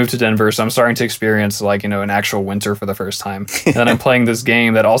then I moved to Denver, so I'm starting to experience an actual winter for the first time. And then I'm playing this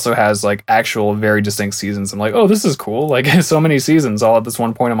game that also has like actual very distinct seasons. I'm like, oh, this is cool. Like so many seasons all at this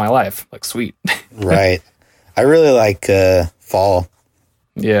one point in my life. Like, sweet. Right. I really like fall.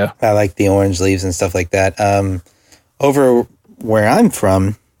 Yeah. I like the orange leaves and stuff like that. Over where I'm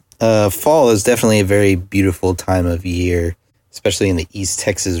from, fall is definitely a very beautiful time of year, especially in the East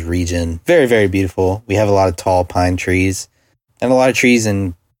Texas region. Very, very beautiful. We have a lot of tall pine trees and a lot of trees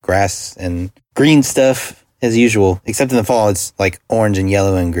and grass and green stuff as usual, except in the fall, it's like orange and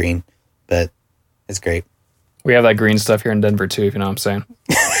yellow and green, but it's great. We have that green stuff here in Denver too, if you know what I'm saying.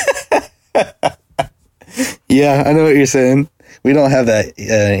 Yeah, I know what you're saying. We don't have that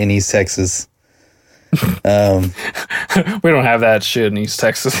in East Texas. We don't have that shit in East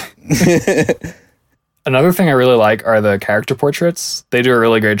Texas. Another thing I really like are the character portraits. They do a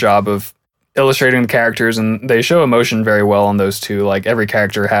really great job of illustrating the characters, and they show emotion very well on those too. Like every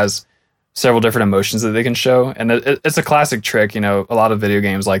character has several different emotions that they can show, and it's a classic trick. A lot of video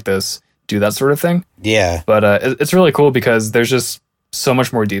games like this do that sort of thing. Yeah. But it's really cool because there's just so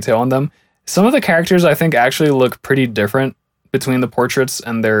much more detail on them. Some of the characters I think actually look pretty different between the portraits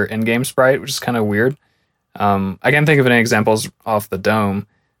and their in-game sprite, which is kind of weird. I can't think of any examples off the dome,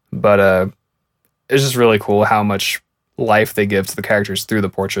 but it's just really cool how much life they give to the characters through the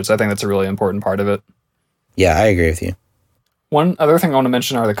portraits. I think that's a really important part of it. Yeah, I agree with you. One other thing I want to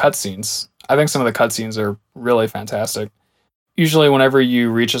mention are the cutscenes. I think some of the cutscenes are really fantastic. Usually whenever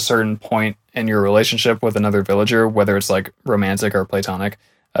you reach a certain point in your relationship with another villager, whether it's like romantic or platonic,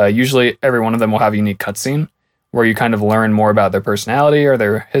 usually every one of them will have a unique cutscene where you kind of learn more about their personality or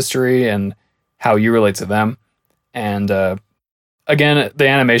their history and how you relate to them. And again, the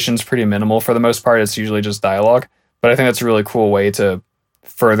animation's pretty minimal for the most part. It's usually just dialogue, but I think that's a really cool way to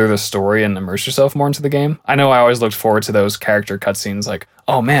further the story and immerse yourself more into the game. I know I always looked forward to those character cutscenes, like,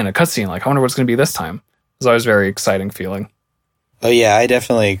 oh man, a cutscene, like I wonder what's going to be this time. It's always a very exciting feeling. Oh yeah, I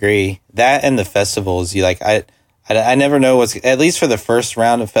definitely agree. That and the festivals, I never know at least for the first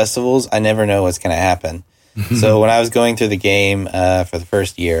round of festivals, I never know what's going to happen. So when I was going through the game for the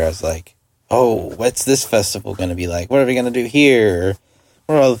first year, I was like, oh, what's this festival going to be like? What are we going to do here?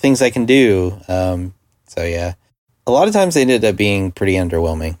 What are all the things I can do? So yeah, a lot of times they ended up being pretty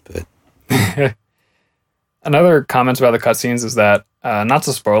underwhelming. But another comment about the cutscenes is that, not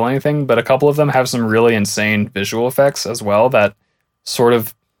to spoil anything, but a couple of them have some really insane visual effects as well that sort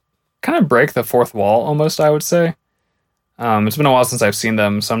of kind of break the fourth wall almost, I would say. It's been a while since I've seen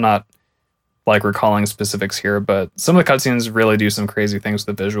them, so I'm not like recalling specifics here, but some of the cutscenes really do some crazy things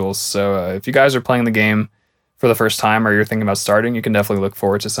with the visuals. So if you guys are playing the game for the first time or you're thinking about starting, you can definitely look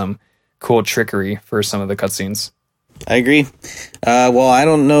forward to some cool trickery for some of the cutscenes. I agree. Well, I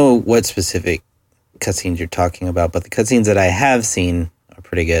don't know what specific cutscenes you're talking about, but the cutscenes that I have seen are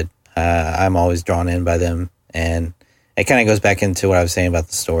pretty good. I'm always drawn in by them, and it kind of goes back into what I was saying about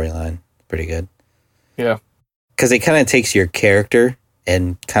the storyline. Pretty good. Yeah. Because it kind of takes your character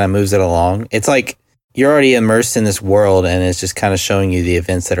and kind of moves it along. It's like you're already immersed in this world, and it's just kind of showing you the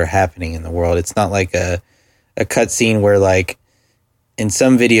events that are happening in the world. It's not like a cutscene where, like, in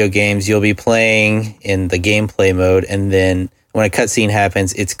some video games, you'll be playing in the gameplay mode, and then when a cutscene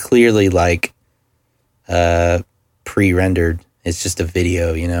happens, it's clearly like pre-rendered. It's just a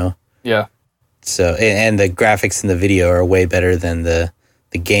video, you know? Yeah. So, and the graphics in the video are way better than the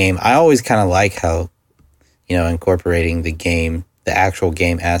game. I always kind of like how, you know, incorporating the actual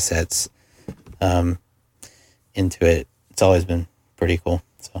game assets into it. It's always been pretty cool.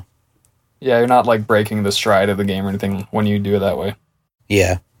 So, yeah, you're not like breaking the stride of the game or anything when you do it that way.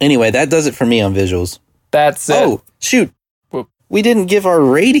 Yeah. Anyway, that does it for me on visuals. That's it. Oh, shoot. Whoop. We didn't give our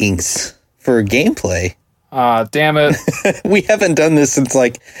ratings for gameplay. Damn it. We haven't done this since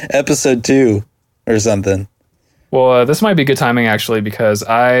like episode 2 or something. Well, this might be good timing actually, because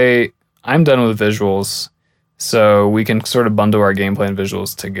I'm done with visuals, so we can sort of bundle our gameplay and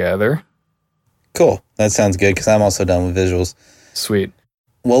visuals together. Cool. That sounds good, because I'm also done with visuals. Sweet.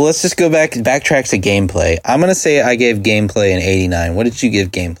 Well, let's just backtrack to gameplay. I'm going to say I gave gameplay an 89. What did you give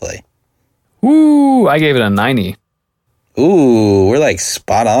gameplay? Ooh, I gave it a 90. Ooh, we're like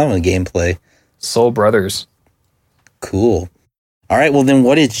spot on with gameplay. Soul Brothers. Cool. All right, well then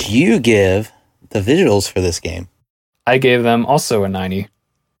what did you give the visuals for this game? I gave them also a 90.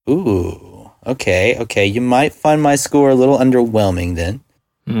 Ooh, okay. You might find my score a little underwhelming then.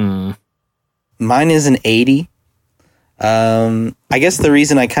 Mine is an 80. I guess the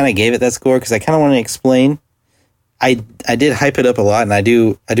reason I kind of gave it that score, because I kind of want to explain. I did hype it up a lot, and I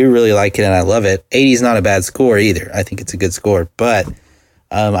do really like it, and I love it. 80 is not a bad score either. I think it's a good score, but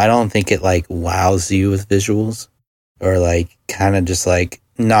I don't think it like wows you with visuals, or like kind of just like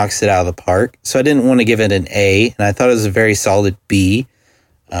knocks it out of the park. So I didn't want to give it an A, and I thought it was a very solid B.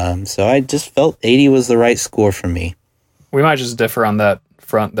 So I just felt 80 was the right score for me. We might just differ on that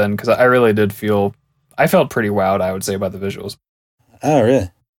front then, because I really did I felt pretty wowed, I would say, about the visuals. Oh, really?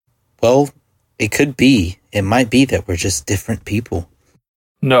 Well, it could be. It might be that we're just different people.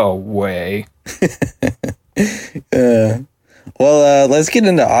 No way. Well, let's get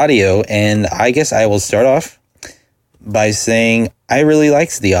into audio, and I guess I will start off by saying I really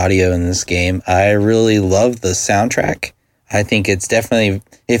liked the audio in this game. I really love the soundtrack. I think it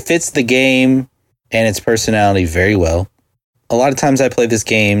fits the game and its personality very well. A lot of times I play this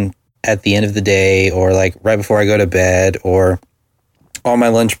game at the end of the day, or like right before I go to bed, or on my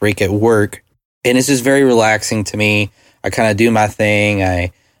lunch break at work, and it's just very relaxing to me. I kind of do my thing.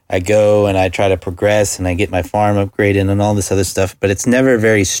 I go and I try to progress, and I get my farm upgraded and all this other stuff, but it's never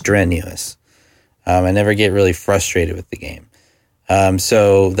very strenuous. I never get really frustrated with the game.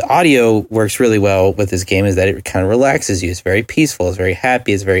 So the audio works really well with this game, is that it kind of relaxes you. It's very peaceful. It's very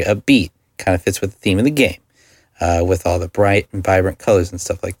happy. It's very upbeat. Kind of fits with the theme of the game, with all the bright and vibrant colors and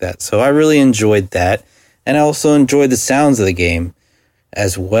stuff like that. So I really enjoyed that. And I also enjoyed the sounds of the game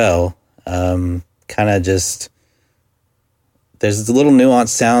as well. Kind of just, there's the little nuanced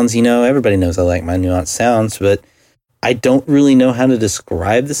sounds, you know, everybody knows I like my nuanced sounds, but I don't really know how to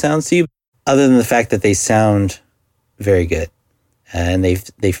describe the sounds to you, other than the fact that they sound very good. And they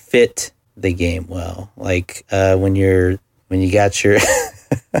fit the game well. Like when you got your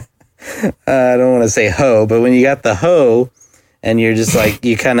I don't want to say hoe, but when you got the hoe and you're just like,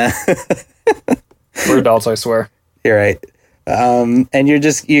 you kind of We're adults, I swear. You're right. And you're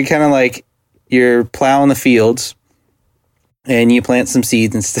kind of like, you're plowing the fields and you plant some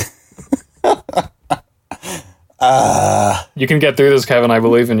seeds and stuff. You can get through this, Kevin. I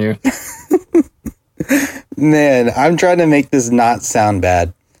believe in you. Man, I'm trying to make this not sound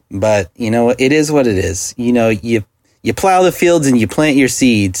bad, but you know, it is what it is. You know, you plow the fields and you plant your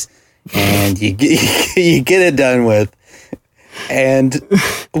seeds and you get it done with. And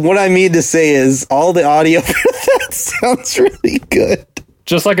what I mean to say is all the audio for that sounds really good.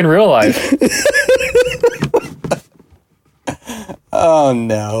 Just like in real life. Oh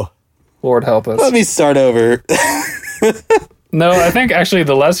no. Lord help us. Let me start over. No, I think actually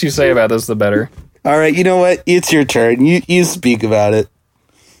the less you say about this, the better. All right, you know what? It's your turn. You speak about it.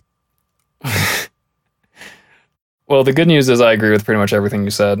 Well, the good news is I agree with pretty much everything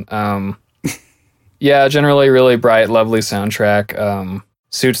you said. Yeah, generally really bright, lovely soundtrack.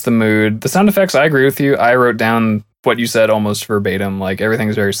 Suits the mood. The sound effects, I agree with you. I wrote down what you said almost verbatim. Like,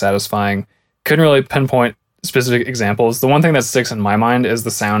 everything's very satisfying. Couldn't really pinpoint specific examples. The one thing that sticks in my mind is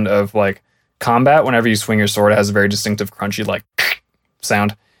the sound of, like, combat, whenever you swing your sword, it has a very distinctive crunchy like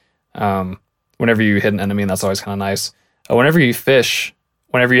sound. Whenever you hit an enemy, and that's always kind of nice. Whenever you fish,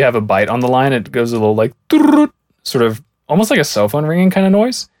 whenever you have a bite on the line, it goes a little like sort of almost like a cell phone ringing kind of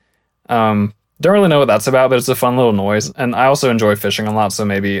noise. Don't really know what that's about, but it's a fun little noise. And I also enjoy fishing a lot, so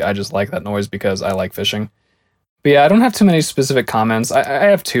maybe I just like that noise because I like fishing. But yeah, I don't have too many specific comments. I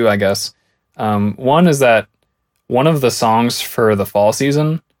have two, I guess. One is that one of the songs for the fall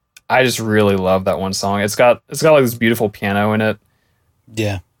season, I just really love that one song. It's got like this beautiful piano in it.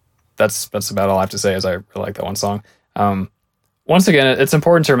 Yeah. That's about all I have to say is I really like that one song. Once again, it's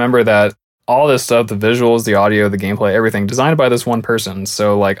important to remember that all this stuff, the visuals, the audio, the gameplay, everything, designed by this one person.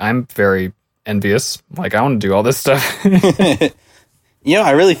 So, like, I'm very envious. Like, I want to do all this stuff. I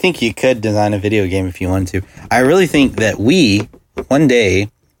really think you could design a video game if you wanted to. I really think that we, one day,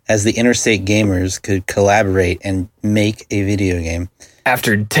 as the Interstate Gamers, could collaborate and make a video game.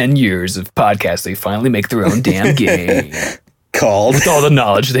 After 10 years of podcasts, they finally make their own damn game. Called. With all the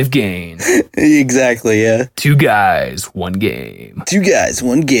knowledge they've gained. Exactly, yeah. 2 guys, 1 game. 2 guys,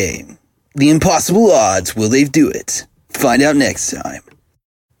 1 game. The impossible odds, will they do it? Find out next time.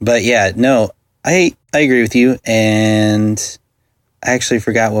 But yeah, no, I agree with you, and I actually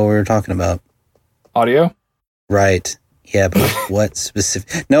forgot what we were talking about. Audio? Right. Yeah, but what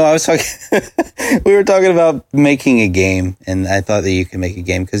specific... No, I was talking... we were talking about making a game, and I thought that you could make a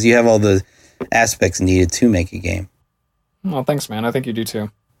game, because you have all the aspects needed to make a game. Well, thanks, man. I think you do, too.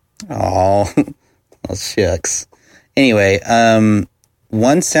 Oh, well, shucks. Anyway,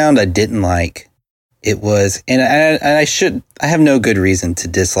 one sound I didn't like, it was... And I have no good reason to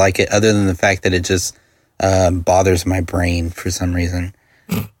dislike it, other than the fact that it just bothers my brain for some reason.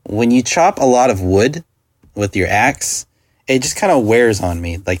 When you chop a lot of wood with your axe, it just kind of wears on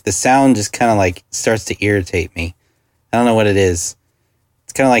me. Like, the sound just kind of, like, starts to irritate me. I don't know what it is.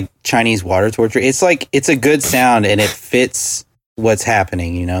 It's kind of like Chinese water torture. It's like, it's a good sound, and it fits what's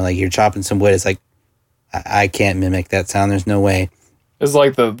happening, you know? Like, you're chopping some wood, it's like, I can't mimic that sound. There's no way. It's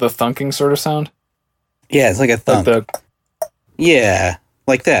like the thunking sort of sound? Yeah, it's like a thunk. Yeah,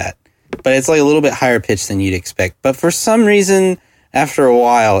 like that. But it's like a little bit higher pitched than you'd expect. But for some reason, after a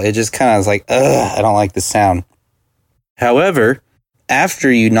while, it just kind of is like, ugh, I don't like the sound. However,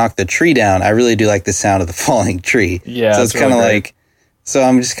 after you knock the tree down, I really do like the sound of the falling tree. Yeah, so it's kind of really like, so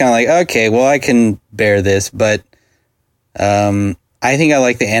I'm just kind of like, okay, well, I can bear this, but I think I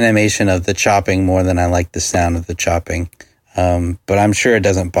like the animation of the chopping more than I like the sound of the chopping. But I'm sure it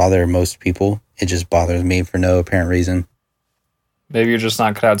doesn't bother most people. It just bothers me for no apparent reason. Maybe you're just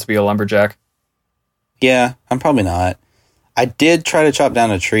not cut out to be a lumberjack. Yeah, I'm probably not. I did try to chop down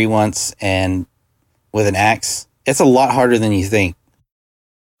a tree once, and with an axe, it's a lot harder than you think.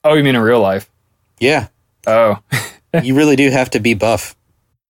 Oh, you mean in real life? Yeah. Oh. You really do have to be buff.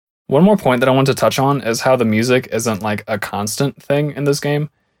 One more point that I want to touch on is how the music isn't like a constant thing in this game.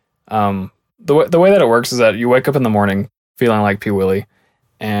 The way that it works is that you wake up in the morning feeling like P. Willie,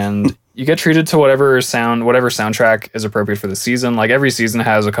 and you get treated to whatever soundtrack is appropriate for the season. Like, every season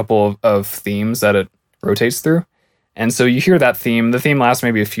has a couple of themes that it rotates through. And so you hear that theme. The theme lasts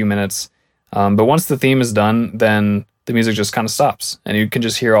maybe a few minutes. But once the theme is done, then the music just kind of stops. And you can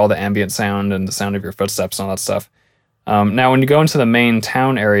just hear all the ambient sound and the sound of your footsteps and all that stuff. Now, when you go into the main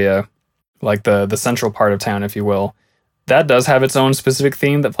town area, like the central part of town, if you will, that does have its own specific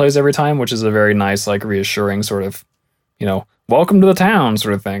theme that plays every time, which is a very nice, like, reassuring sort of, welcome to the town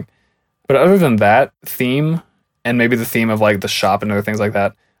sort of thing. But other than that theme, and maybe the theme of, like, the shop and other things like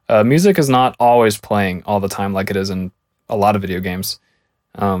that, music is not always playing all the time like it is in a lot of video games.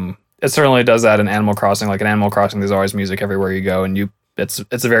 It certainly does that in Animal Crossing. Like, in Animal Crossing, there's always music everywhere you go, and it's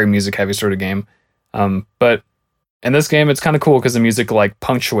a very music-heavy sort of game. But in this game, it's kind of cool because the music, like,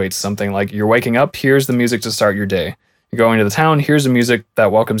 punctuates something. Like, you're waking up, here's the music to start your day. You're going to the town, here's the music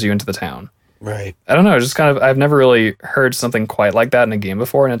that welcomes you into the town. Right. I don't know, just kind of, I've never really heard something quite like that in a game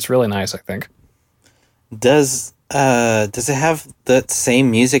before, and it's really nice, I think. Does it have the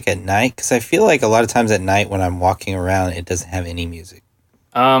same music at night? Because I feel like a lot of times at night when I'm walking around, it doesn't have any music.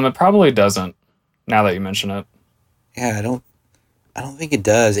 It probably doesn't, now that you mention it. Yeah, I don't think it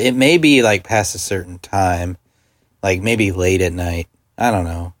does. It may be, like, past a certain time, like maybe late at night. I don't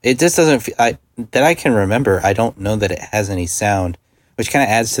know. It just doesn't feel, that I can remember. I don't know that it has any sound, which kind of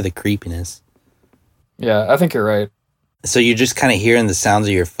adds to the creepiness. Yeah, I think you're right. So you're just kind of hearing the sounds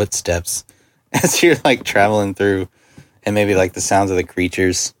of your footsteps as you're, like, traveling through, and maybe, like, the sounds of the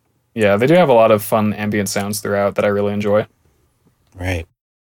creatures. Yeah, they do have a lot of fun ambient sounds throughout that I really enjoy. Right.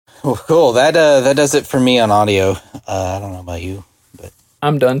 Well, cool. That does it for me on audio. I don't know about you, but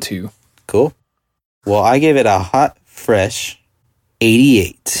I'm done too. Cool. Well, I give it a hot, fresh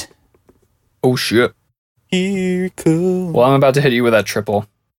 88. Oh, shit. Here it comes. Well, I'm about to hit you with that triple.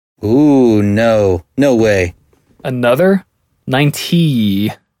 Ooh, no. No way. Another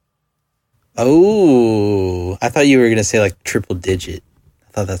 90. Oh, I thought you were going to say like triple digit.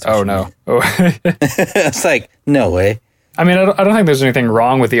 I thought that's what you no. meant. Oh. It's like, no way. I mean, I don't think there's anything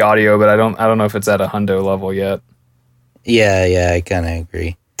wrong with the audio, but I don't know if it's at a hundo level yet. Yeah, I kind of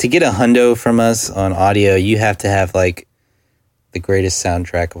agree. To get a hundo from us on audio, you have to have like the greatest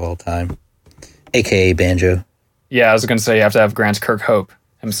soundtrack of all time, aka banjo. Yeah, I was going to say you have to have Grant Kirkhope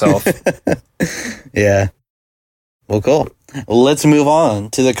himself. Yeah. Well, cool. Well, let's move on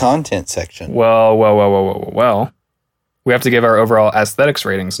to the content section. Well. We have to give our overall aesthetics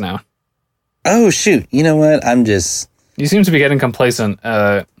ratings now. Oh, shoot. You know what? You seem to be getting complacent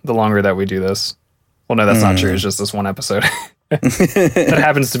the longer that we do this. Well, no, that's not true. It's just this one episode. That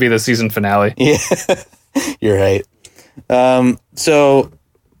happens to be the season finale. Yeah, you're right. So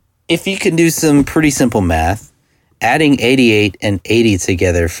if you can do some pretty simple math, adding 88 and 80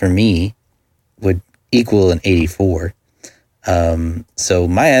 together for me would equal an 84. So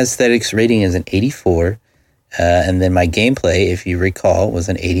my aesthetics rating is an 84. And then my gameplay, if you recall, was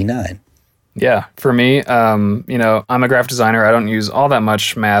an 89. Yeah, for me, I'm a graphic designer. I don't use all that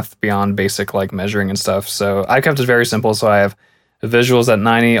much math beyond basic like measuring and stuff. So I kept it very simple. So I have visuals at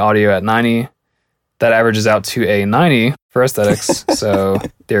 90, audio at 90. That averages out to a 90 for aesthetics. So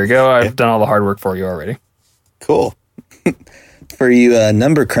there you go. I've done all the hard work for you already. Cool. For you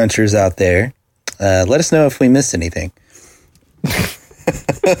number crunchers out there, let us know if we missed anything.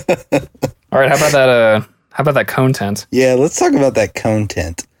 All right, how about that content? Yeah, let's talk about that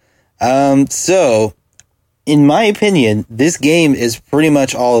content. So, in my opinion, this game is pretty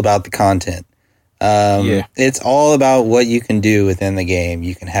much all about the content. It's all about what you can do within the game.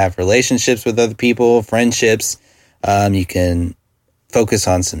 You can have relationships with other people, friendships. You can focus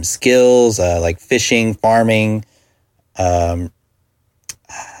on some skills like fishing, farming. I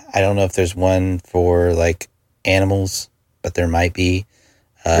don't know if there's one for like animals, but there might be.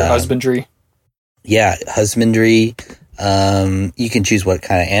 Your husbandry. Yeah, husbandry. You can choose what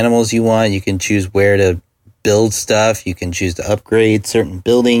kind of animals you want. You can choose where to build stuff. You can choose to upgrade certain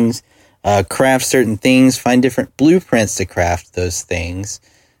buildings, craft certain things, find different blueprints to craft those things,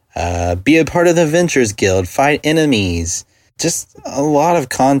 be a part of the Adventurers Guild, fight enemies. Just a lot of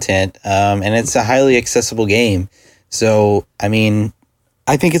content, and it's a highly accessible game. So, I mean,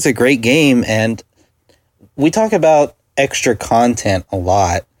 I think it's a great game, and we talk about extra content a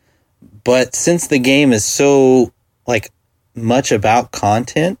lot, but since the game is so like much about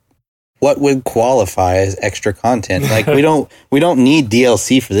content, what would qualify as extra content? Like we don't need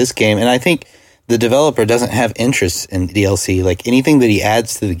DLC for this game, and I think the developer doesn't have interest in DLC. Like anything that he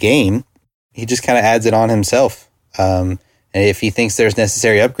adds to the game, he just kind of adds it on himself. And if he thinks there's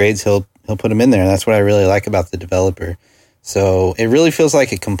necessary upgrades, he'll put them in there. And that's what I really like about the developer. So it really feels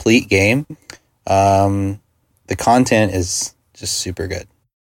like a complete game. The content is just super good.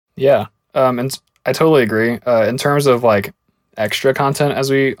 Yeah. And I totally agree. In terms of like extra content, as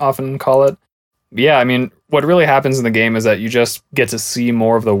we often call it. Yeah, I mean, what really happens in the game is that you just get to see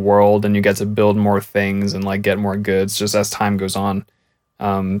more of the world and you get to build more things and like get more goods just as time goes on.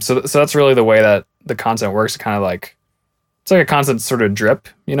 So that's really the way that the content works. Kind of like, it's like a constant sort of drip,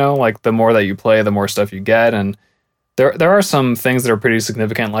 like the more that you play, the more stuff you get. And there are some things that are pretty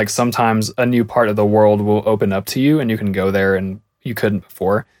significant. Like sometimes a new part of the world will open up to you and you can go there and you couldn't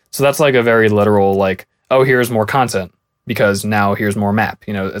before. So that's like a very literal, like, oh, here's more content because now here's more map.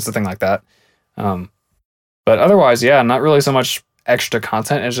 It's a thing like that. But otherwise, yeah, not really so much extra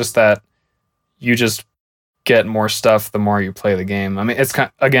content. It's just that you just get more stuff the more you play the game. I mean, it's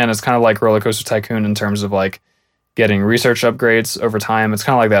kind of like Roller Coaster Tycoon in terms of like getting research upgrades over time. It's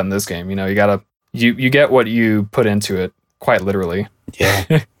kind of like that in this game. You get what you put into it, quite literally.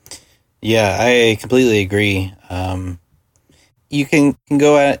 Yeah. Yeah, I completely agree. You can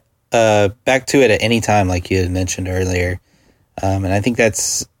go at back to it at any time, like you had mentioned earlier. And I think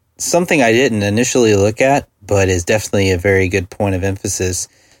that's something I didn't initially look at, but is definitely a very good point of emphasis.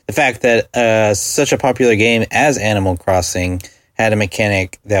 The fact that such a popular game as Animal Crossing had a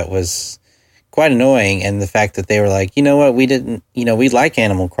mechanic that was quite annoying, and the fact that they were like, you know what, we like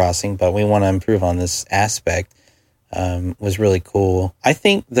Animal Crossing, but we want to improve on this aspect, was really cool. I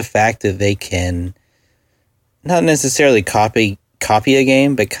think the fact that they can not necessarily copy a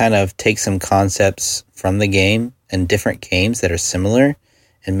game, but kind of take some concepts from the game and different games that are similar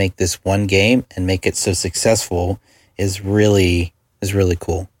and make this one game and make it so successful is really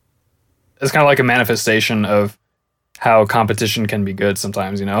cool. It's kind of like a manifestation of how competition can be good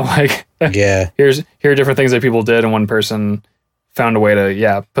sometimes, like, yeah, here are different things that people did and one person found a way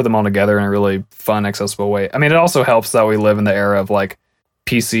to put them all together in a really fun, accessible way. I mean, it also helps that we live in the era of like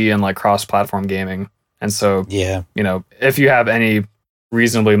PC and like cross-platform gaming, and so Yeah. if you have any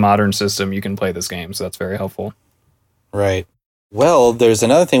reasonably modern system, you can play this game. So that's very helpful. Right. Well, there's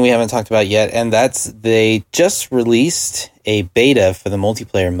another thing we haven't talked about yet, and that's they just released a beta for the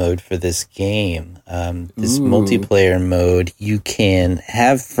multiplayer mode for this game. This multiplayer mode, you can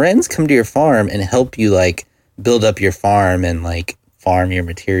have friends come to your farm and help you like build up your farm and like farm your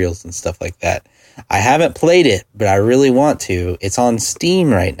materials and stuff like that. I haven't played it, but I really want to. It's on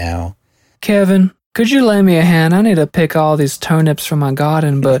Steam right now. Kevin, could you lend me a hand? I need to pick all these turnips from my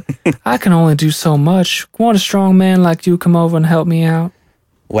garden, but I can only do so much. Won't a strong man like you come over and help me out?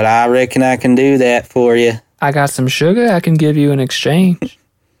 Well, I reckon I can do that for you. I got some sugar I can give you in exchange.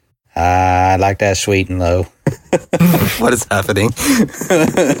 I like that sweet and low. What is happening?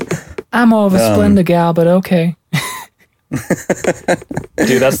 I'm more of a Splenda gal, but okay.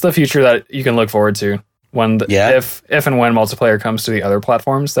 Dude, that's the future that you can look forward to. If and when multiplayer comes to the other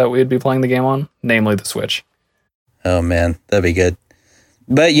platforms that we'd be playing the game on, namely the Switch. Oh man, that'd be good.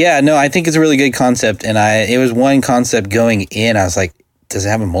 But yeah, no, I think it's a really good concept, and it was one concept going in. I was like, does it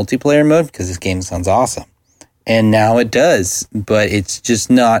have a multiplayer mode? Because this game sounds awesome. And now it does, but it's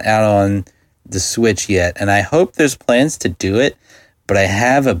just not out on the Switch yet. And I hope there's plans to do it, but I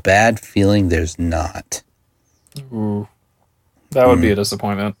have a bad feeling there's not. Ooh, that would be a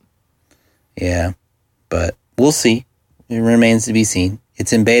disappointment. Yeah, but we'll see. It remains to be seen.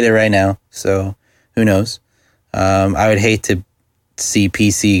 It's in beta right now, so who knows? I would hate to see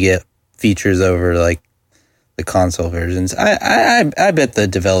PC get features over like the console versions. I bet the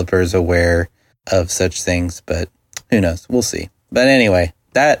developer is aware of such things, but who knows? We'll see. But anyway,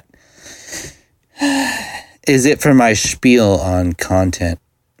 that is it for my spiel on content.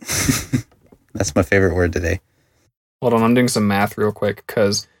 That's my favorite word today. Hold on, I'm doing some math real quick,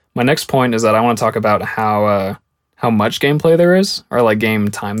 because my next point is that I want to talk about how much gameplay there is, or like game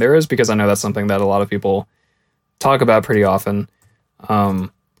time there is, because I know that's something that a lot of people talk about pretty often.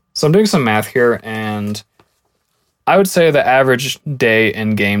 So I'm doing some math here, and I would say the average day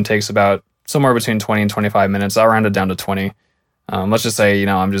in game takes about somewhere between 20 and 25 minutes. I'll round it down to 20. Let's just say,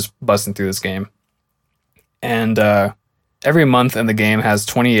 I'm just busting through this game. And every month in the game has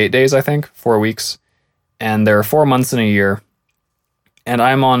 28 days, I think, 4 weeks. And there are 4 months in a year. And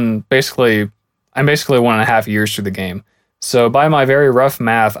I'm basically 1.5 years through the game. So by my very rough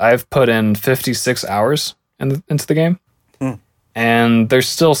math, I've put in 56 hours into the game. And there's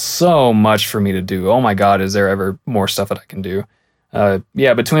still so much for me to do. Oh my God, is there ever more stuff that I can do?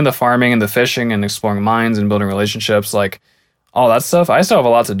 Between the farming and the fishing and exploring mines and building relationships, like all that stuff, I still have a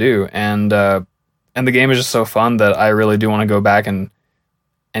lot to do. And the game is just so fun that I really do want to go back and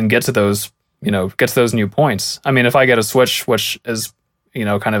get to those, new points. I mean, if I get a Switch, which is,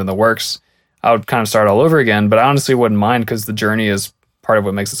 kind of in the works, I would kind of start all over again, but I honestly wouldn't mind, because the journey is part of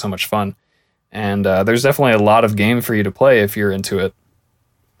what makes it so much fun. And there's definitely a lot of game for you to play if you're into it.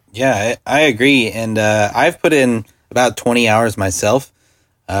 Yeah, I agree. And I've put in about 20 hours myself.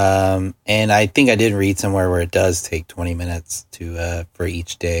 And I think I did read somewhere where it does take 20 minutes for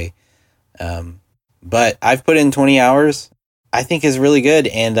each day. But I've put in 20 hours. I think is really good.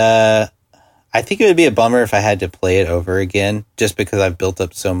 And I think it would be a bummer if I had to play it over again, just because I've built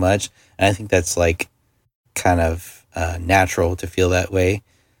up so much. And I think that's like kind of natural to feel that way.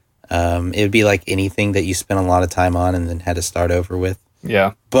 It would be like anything that you spent a lot of time on and then had to start over with.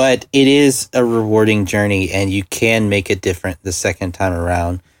 Yeah. But it is a rewarding journey, and you can make it different the second time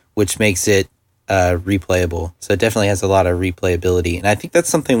around, which makes it replayable. So it definitely has a lot of replayability. And I think that's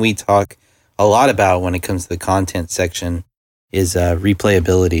something we talk a lot about when it comes to the content section, is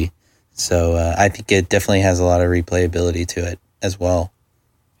replayability. So I think it definitely has a lot of replayability to it as well.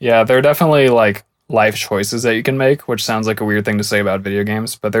 Yeah, there are definitely like life choices that you can make, which sounds like a weird thing to say about video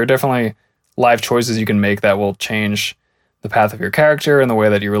games, but there are definitely life choices you can make that will change the path of your character and the way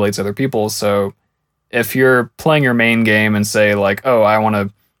that you relate to other people. So if you're playing your main game and say like, oh, I want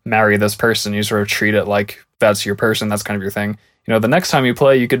to marry this person, you sort of treat it like that's your person, that's kind of your thing. The next time you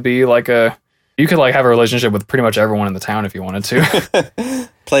play, you could be like you could like have a relationship with pretty much everyone in the town if you wanted to.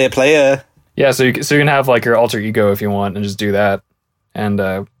 Player. Yeah, so you can have like your alter ego if you want and just do that. And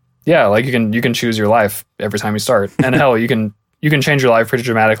like you can choose your life every time you start. And hell, you can change your life pretty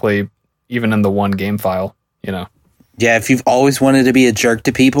dramatically even in the one game file, Yeah, if you've always wanted to be a jerk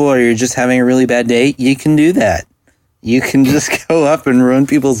to people, or you're just having a really bad day, you can do that. You can just go up and ruin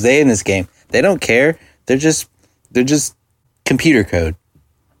people's day in this game. They don't care. They're just computer code.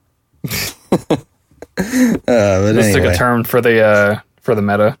 But Let's take a term for the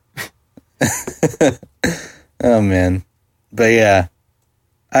meta. Oh man. But yeah,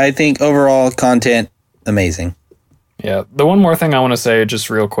 I think overall content, amazing. Yeah. The one more thing I want to say just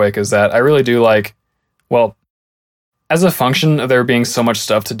real quick is that I really do like, well, as a function of there being so much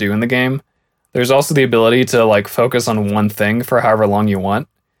stuff to do in the game, there's also the ability to like focus on one thing for however long you want.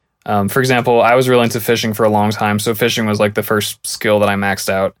 For example, I was really into fishing for a long time, so fishing was like the first skill that I maxed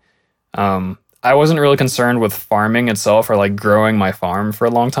out. I wasn't really concerned with farming itself or like growing my farm for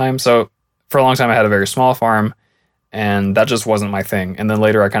a long time. So for a long time, I had a very small farm, and that just wasn't my thing. And then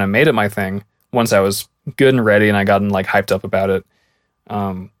later, I kind of made it my thing once I was good and ready, and I gotten like hyped up about it.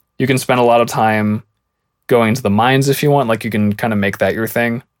 You can spend a lot of time going into the mines if you want. Like you can kind of make that your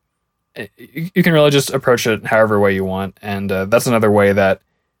thing. You can really just approach it however way you want, and that's another way that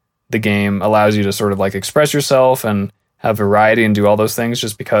the game allows you to sort of like express yourself and have variety and do all those things,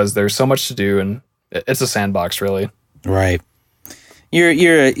 just because there's so much to do, and it's a sandbox, really. Right.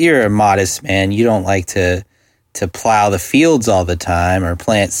 You're a modest man. You don't like to plow the fields all the time or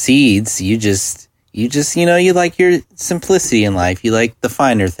plant seeds. You just you like your simplicity in life. You like the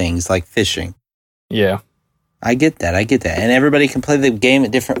finer things like fishing. Yeah. I get that. And everybody can play the game a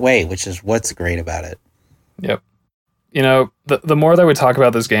different way, which is what's great about it. Yep. You know, the more that we talk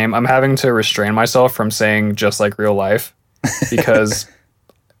about this game, I'm having to restrain myself from saying just like real life, because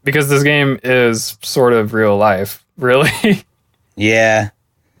this game is sort of real life, really. Yeah.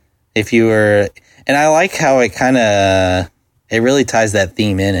 If you were, and I like how it really ties that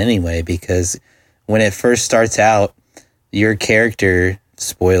theme in anyway, because when it first starts out, your character,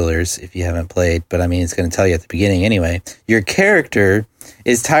 spoilers if you haven't played, but I mean, it's going to tell you at the beginning anyway, your character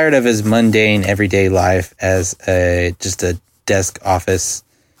is tired of his mundane everyday life as just a desk office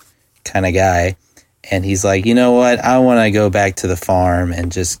kind of guy. And he's like, you know what? I want to go back to the farm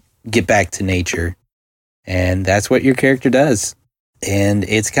and just get back to nature. And that's what your character does. And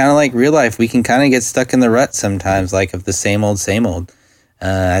it's kind of like real life. We can kind of get stuck in the rut sometimes, like of the same old, same old.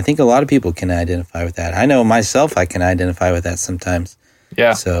 I think a lot of people can identify with that. I know myself, I can identify with that sometimes.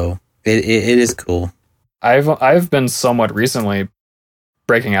 Yeah. So it is cool. I've been somewhat recently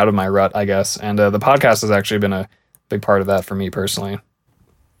breaking out of my rut, I guess. And the podcast has actually been a big part of that for me personally.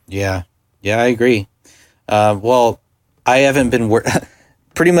 Yeah. Yeah, I agree. Well, I haven't been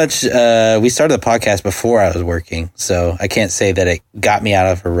pretty much, we started the podcast before I was working, so I can't say that it got me out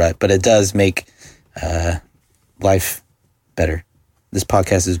of a rut, but it does make life better. This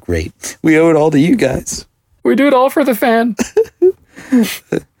podcast is great. We owe it all to you guys. We do it all for the fan.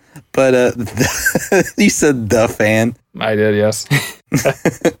 But you said the fan. I did, yes.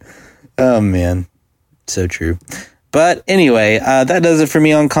 Oh, man. So true. But anyway, that does it for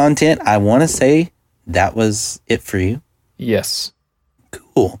me on content. I want to say that was it for you. Yes.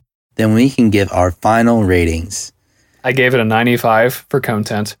 Cool. Then we can give our final ratings. I gave it a 95 for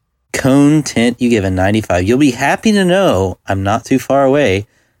content. Content, you give a 95. You'll be happy to know I'm not too far away,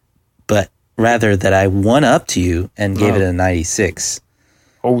 but rather that I won up to you and gave it a 96.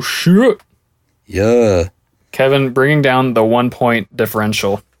 Oh, shit. Yeah. Kevin, bringing down the 1 point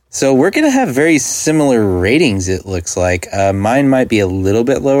differential. So we're going to have very similar ratings, it looks like. Mine might be a little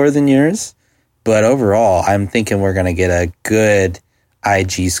bit lower than yours, but overall, I'm thinking we're going to get a good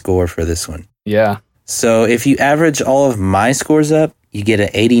IG score for this one. Yeah. So if you average all of my scores up, you get an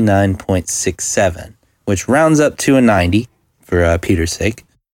 89.67, which rounds up to a 90 for Peter's sake.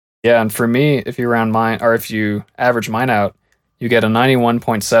 Yeah, and for me, if you round mine, or if you average mine out, you get a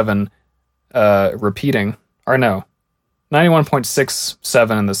 91.7 repeating, or no,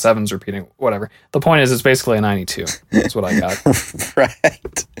 91.67 and the 7's repeating, whatever. The point is, it's basically a 92. That's what I got.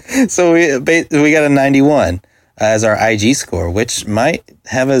 Right. So we got a 91 as our IG score, which might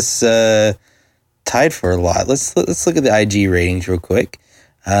have us tied for a lot. Let's look at the IG ratings real quick.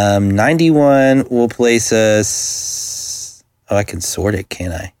 91 will place us. Oh, I can sort it,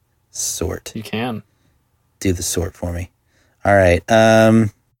 can't I? Sort. You can. Do the sort for me. All right.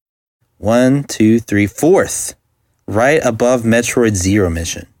 1, 2, 3, fourth. Right above Metroid Zero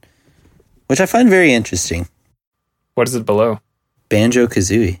Mission, which I find very interesting. What is it below?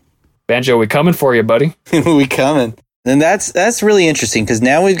 Banjo-Kazooie. Banjo, we coming for you, buddy. We coming. And that's really interesting because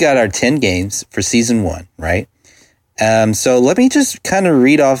now we've got our 10 games for season 1, right? So let me just kind of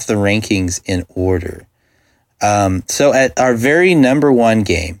read off the rankings in order. So at our very number 1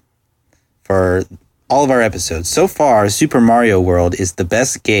 game for all of our episodes so far, Super Mario World is the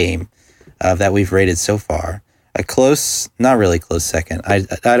best game that we've rated so far. A close, not really close second. I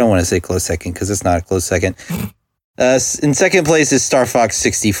don't want to say close second because it's not a close second. In second place is Star Fox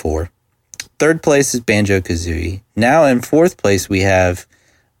 64. Third place is Banjo-Kazooie. Now in fourth place we have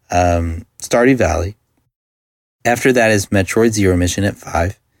Stardew Valley. After that is Metroid Zero Mission at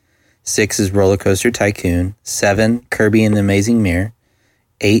 5. 6 is Roller Coaster Tycoon. 7, Kirby and the Amazing Mirror.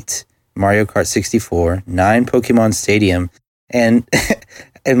 8, Mario Kart 64. 9, Pokemon Stadium. And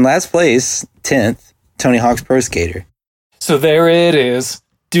in last place, 10th, Tony Hawk's Pro Skater. So there it is,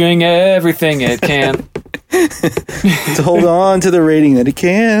 doing everything it can to hold on to the rating that it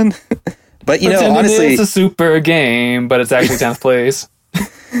can. But, honestly, it's a super game, but it's actually 10th place.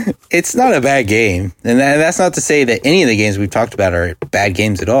 It's not a bad game. And that's not to say that any of the games we've talked about are bad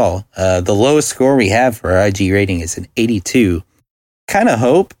games at all. The lowest score we have for our IG rating is an 82. Kind of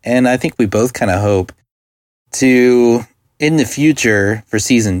hope, and I think we both kind of hope, to, in the future, for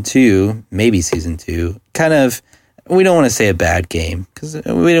Season 2, maybe Season 2, kind of, we don't want to say a bad game, because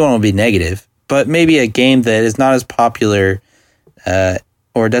we don't want to be negative, but maybe a game that is not as popular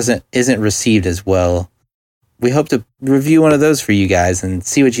or isn't received as well. We hope to review one of those for you guys and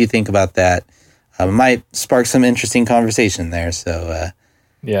see what you think about that. Might spark some interesting conversation there. So,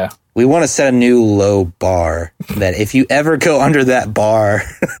 yeah, we want to set a new low bar that if you ever go under that bar,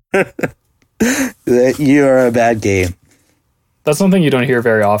 that you are a bad game. That's something you don't hear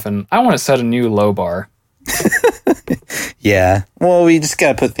very often. I want to set a new low bar. Yeah. Well, we just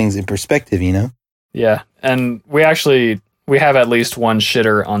got to put things in perspective, Yeah. And we have at least one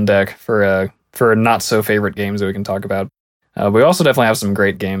shitter on deck for not so favorite games that we can talk about. We also definitely have some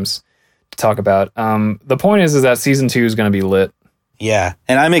great games to talk about. The point is that Season 2 is going to be lit. Yeah.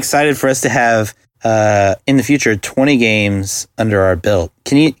 And I'm excited for us to have, in the future, 20 games under our belt.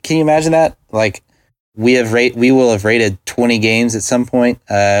 Can you imagine that? Like, we will have rated 20 games at some point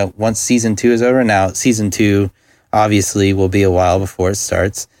once Season 2 is over. Now, Season 2 obviously will be a while before it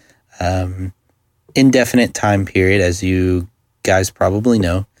starts. Indefinite time period, as you guys probably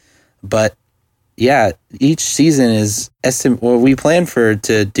know. But yeah, each season is we plan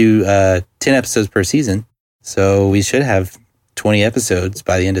to do 10 episodes per season. So we should have 20 episodes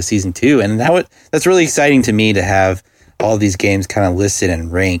by the end of Season 2. And that's really exciting to me to have all these games kind of listed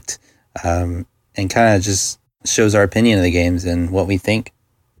and ranked. And kind of just shows our opinion of the games and what we think.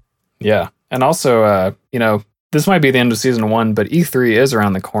 Yeah. And also, this might be the end of Season 1, but E3 is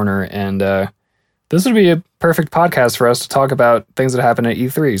around the corner. And this would be a perfect podcast for us to talk about things that happen at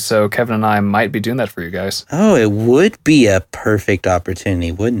E3. So Kevin and I might be doing that for you guys. Oh, it would be a perfect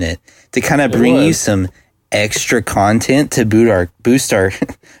opportunity, wouldn't it? To kind of bring you some extra content to boost our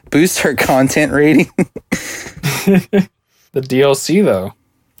content rating. The DLC, though.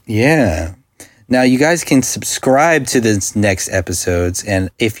 Yeah. Now, you guys can subscribe to the next episodes, and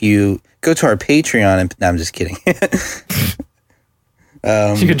if you go to our Patreon, no, I'm just kidding. You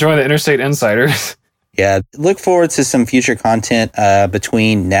could join the Interstate Insiders. Yeah, look forward to some future content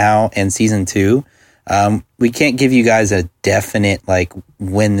between now and Season 2. We can't give you guys a definite,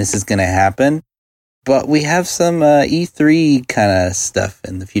 when this is going to happen, but we have some E3 kind of stuff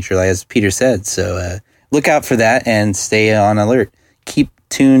in the future, as Peter said. So look out for that and stay on alert. Keep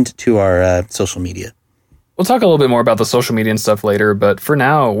tuned to our social media. We'll talk a little bit more about the social media and stuff later, but for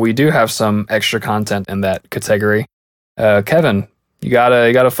now, we do have some extra content in that category. Kevin, you got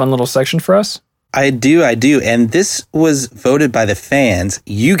a fun little section for us? I do. And this was voted by the fans,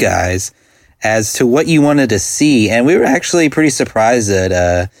 you guys, as to what you wanted to see. And we were actually pretty surprised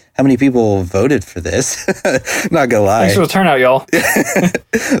at how many people voted for this. Not gonna lie. Thanks for the turnout, y'all.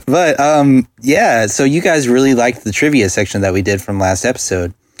 But yeah, so you guys really liked the trivia section that we did from last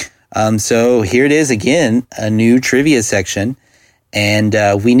episode. So here it is again, a new trivia section. And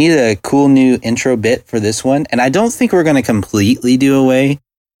we need a cool new intro bit for this one. And I don't think we're going to completely do away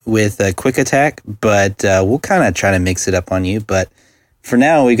with a quick attack, but we'll kind of try to mix it up on you. But for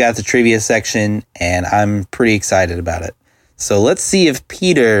now, we got the trivia section, and I'm pretty excited about it. So let's see if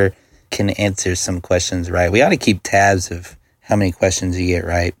Peter can answer some questions right. We ought to keep tabs of how many questions you get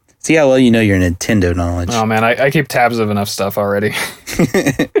right. See how well you know your Nintendo knowledge. Oh, man, I keep tabs of enough stuff already.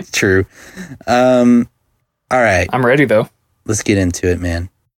 True. All right. I'm ready, though. Let's get into it,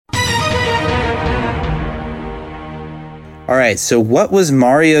 man. All right, so what was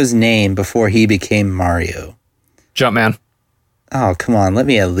Mario's name before he became Mario? Jumpman. Oh, come on. Let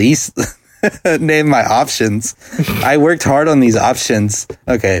me at least name my options. I worked hard on these options.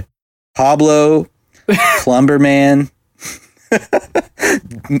 Okay. Pablo, Plumberman,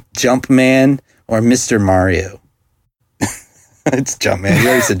 Jumpman, or Mr. Mario? It's Jumpman. You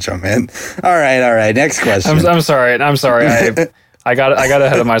already said Jumpman. All right. Next question. I'm sorry. I got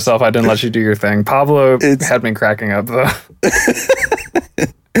ahead of myself. I didn't let you do your thing. Pablo had me cracking up, though.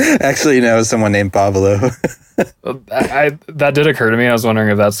 Actually, no, someone named Pablo. That did occur to me. I was wondering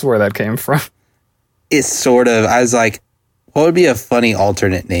if that's where that came from. It's sort of. I was like, what would be a funny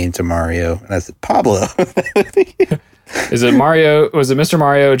alternate name to Mario? And I said, Pablo. Is it Mario? Was it Mr.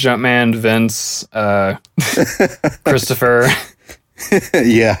 Mario, Jumpman, Vince, Christopher?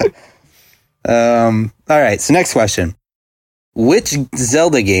 Yeah. All right. So next question. Which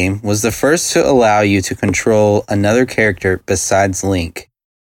Zelda game was the first to allow you to control another character besides Link?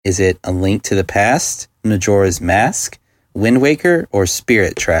 Is it A Link to the Past, Majora's Mask, Wind Waker, or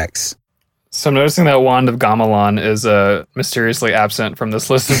Spirit Tracks? So I'm noticing that Wand of Gamelon is mysteriously absent from this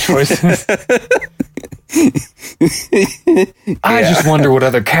list of choices. I just wonder what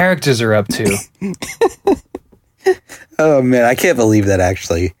other characters are up to. Oh man, I can't believe that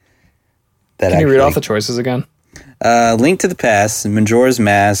actually. Can you read off the choices again? Link to the Past, Majora's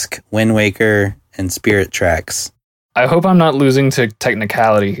Mask, Wind Waker, and Spirit Tracks. I hope I'm not losing to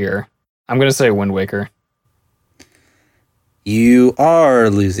technicality here. I'm going to say Wind Waker. You are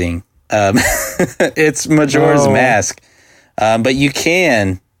losing. It's Majora's Mask. But you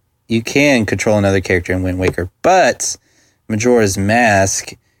can control another character in Wind Waker. But Majora's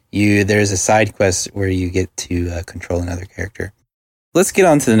Mask, there's a side quest where you get to control another character. Let's get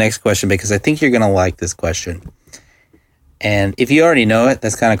on to the next question because I think you're going to like this question. And if you already know it,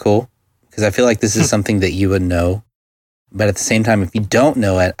 that's kind of cool because I feel like this is something that you would know. But at the same time, if you don't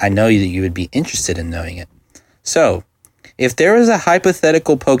know it, I know that you would be interested in knowing it. So, if there was a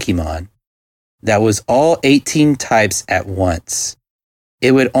hypothetical Pokemon that was all 18 types at once,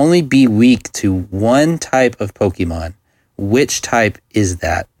 it would only be weak to one type of Pokemon. Which type is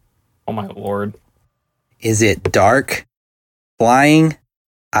that? Oh my lord. Is it dark, flying,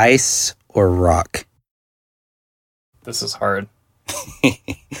 ice, or rock? This is hard.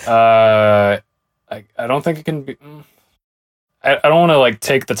 I don't think it can be... I don't want to like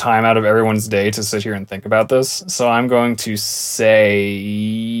take the time out of everyone's day to sit here and think about this. So I'm going to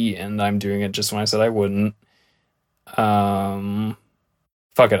say, and I'm doing it just when I said I wouldn't.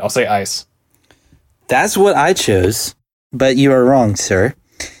 Fuck it. I'll say ice. That's what I chose, but you are wrong, sir.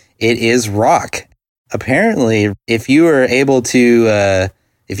 It is rock. Apparently, if you were able to,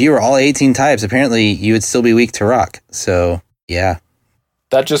 if you were all 18 types, apparently you would still be weak to rock. So, yeah.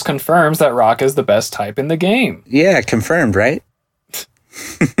 That just confirms that rock is the best type in the game. Yeah, confirmed, right?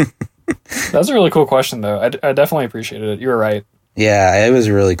 That's a really cool question, though. I definitely appreciated it. You were right. Yeah, it was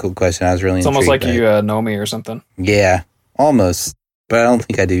a really cool question. I was really intrigued. It's almost like you know me or something. Yeah, almost. But I don't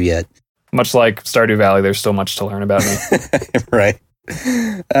think I do yet. Much like Stardew Valley, there's still much to learn about me. Right.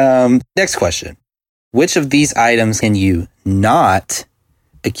 Next question. Which of these items can you not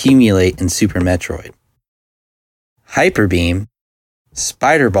accumulate in Super Metroid? Hyper Beam,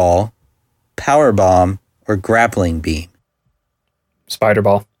 Spider Ball, Power Bomb, or Grappling Beam? Spider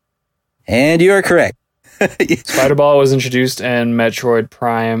Ball. And you are correct. Spider Ball was introduced in Metroid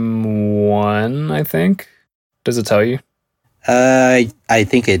Prime 1, I think. Does it tell you? I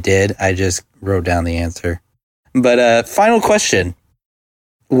think it did. I just wrote down the answer. But final question.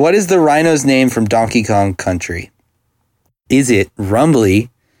 What is the rhino's name from Donkey Kong Country? Is it Rumbly,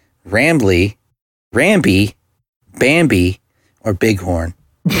 Rambly, Ramby, Bambi, or Bighorn?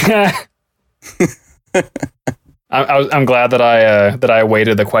 I'm glad that I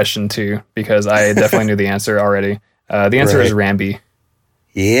weighted the question too, because I definitely knew the answer already. The answer is Ramby.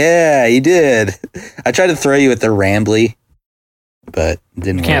 Yeah, you did. I tried to throw you at the Rambly, but it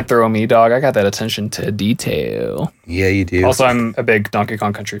didn't work. You can't throw me, dog. I got that attention to detail. Yeah, you do. Also, I'm a big Donkey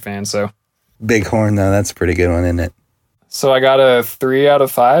Kong Country fan, so. Bighorn, though, that's a pretty good one, isn't it? So I got a 3 out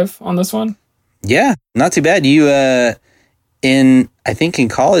of 5 on this one? Yeah, not too bad. You, I think in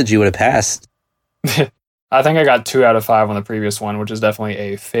college you would have passed. I think I got 2 out of 5 on the previous one, which is definitely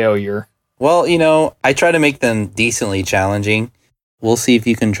a failure. Well, I try to make them decently challenging. We'll see if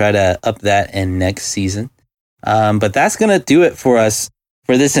you can try to up that in next season. But that's going to do it for us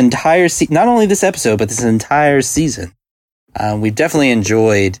for this entire season. Not only this episode, but this entire season. We've definitely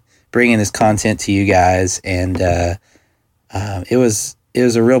enjoyed bringing this content to you guys. And it was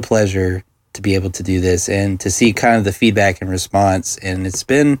a real pleasure to be able to do this and to see kind of the feedback and response. And it's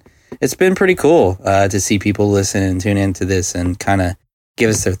been pretty cool to see people listen and tune into this and kind of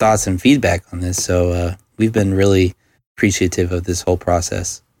give us their thoughts and feedback on this. So we've been really appreciative of this whole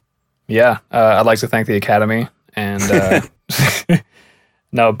process. Yeah, I'd like to thank the Academy. And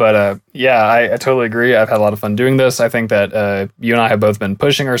no, but yeah, I totally agree. I've had a lot of fun doing this. I think that you and I have both been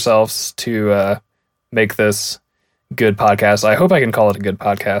pushing ourselves to make this good podcast. I hope I can call it a good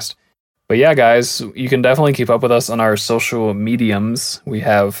podcast. But yeah, guys, you can definitely keep up with us on our social mediums. We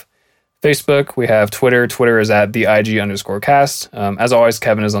have Facebook, we have Twitter. Twitter is at the IG_cast. As always,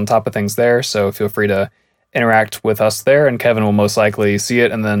 Kevin is on top of things there, so feel free to interact with us there, and Kevin will most likely see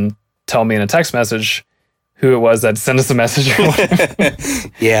it and then tell me in a text message who it was that sent us a message.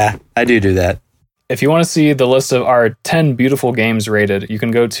 Yeah, I do that. if you want to see the list of our 10 beautiful games rated, you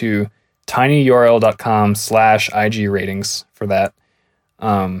can go to tinyurl.com/IG ratings for that.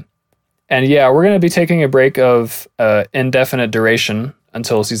 And yeah, we're going to be taking a break of indefinite duration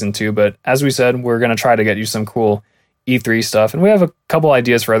until season 2. But as we said, we're going to try to get you some cool E3 stuff. And we have a couple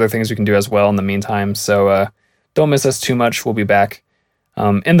ideas for other things we can do as well in the meantime. So don't miss us too much. We'll be back.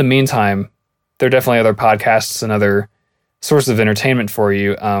 In the meantime, there are definitely other podcasts and other sources of entertainment for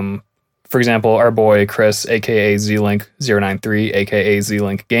you. For example, our boy Chris, aka ZLink093, aka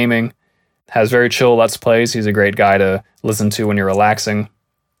ZLink Gaming, has very chill Let's Plays. He's a great guy to listen to when you're relaxing.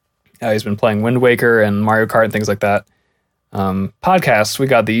 He's been playing Wind Waker and Mario Kart and things like that. Podcasts, we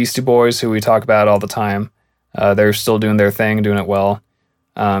got the Eastie Boys, who we talk about all the time. They're still doing their thing, doing it well.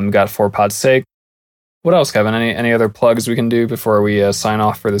 Got For Pod's Sake. What else, Kevin? Any other plugs we can do before we sign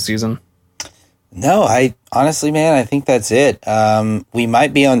off for the season? No, I honestly, man, I think that's it. We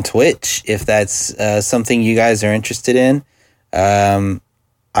might be on Twitch if that's something you guys are interested in.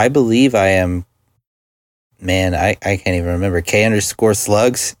 I believe I am, man, I can't even remember.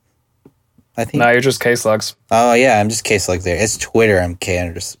 K_slugs, I think. No, you're just K-Slugs. Oh, yeah, I'm just K-Slugs there. It's Twitter, I'm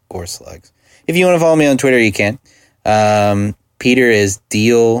K_slugs. If you want to follow me on Twitter, you can. Peter is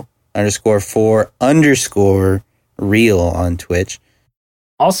Deal_4_real on Twitch.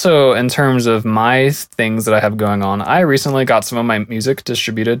 Also, in terms of my things that I have going on, I recently got some of my music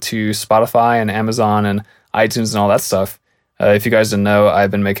distributed to Spotify and Amazon and iTunes and all that stuff. If you guys didn't know,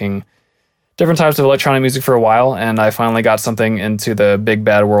 I've been making different types of electronic music for a while, and I finally got something into the big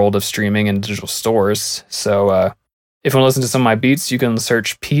bad world of streaming and digital stores. So if you want to listen to some of my beats, you can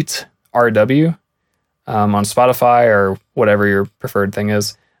search Pete RW on Spotify or whatever your preferred thing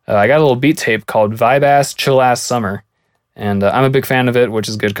is. I got a little beat tape called Vibe Ass Chill Ass Summer, and I'm a big fan of it, which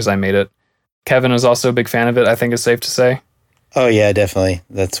is good because I made it. Kevin is also a big fan of it, I think it's safe to say. Oh, yeah, definitely.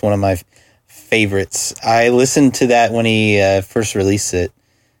 That's one of my favorites. I listened to that when he first released it,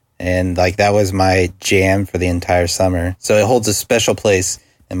 and like that was my jam for the entire summer. So it holds a special place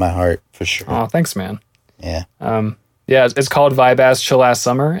in my heart for sure. Oh, thanks, man. Yeah. Yeah, it's called Vibe Ass Chill Ass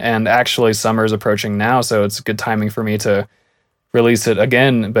Summer, and actually summer is approaching now, so it's good timing for me to release it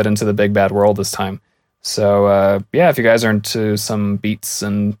again, but into the big bad world this time. So yeah, if you guys are into some beats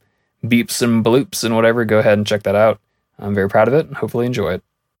and beeps and bloops and whatever, go ahead and check that out. I'm very proud of it and hopefully enjoy it.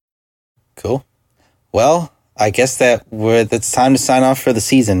 Cool. Well, I guess that's time to sign off for the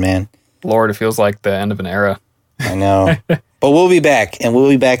season, man. Lord, it feels like the end of an era. I know. But we'll be back, and we'll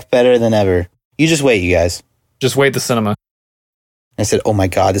be back better than ever. You just wait, you guys. Just wait the cinema. I said, oh my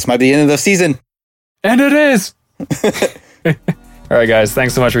God, this might be the end of the season. And it is! All right, guys,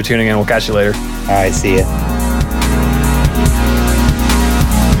 thanks so much for tuning in. We'll catch you later. All right, see ya.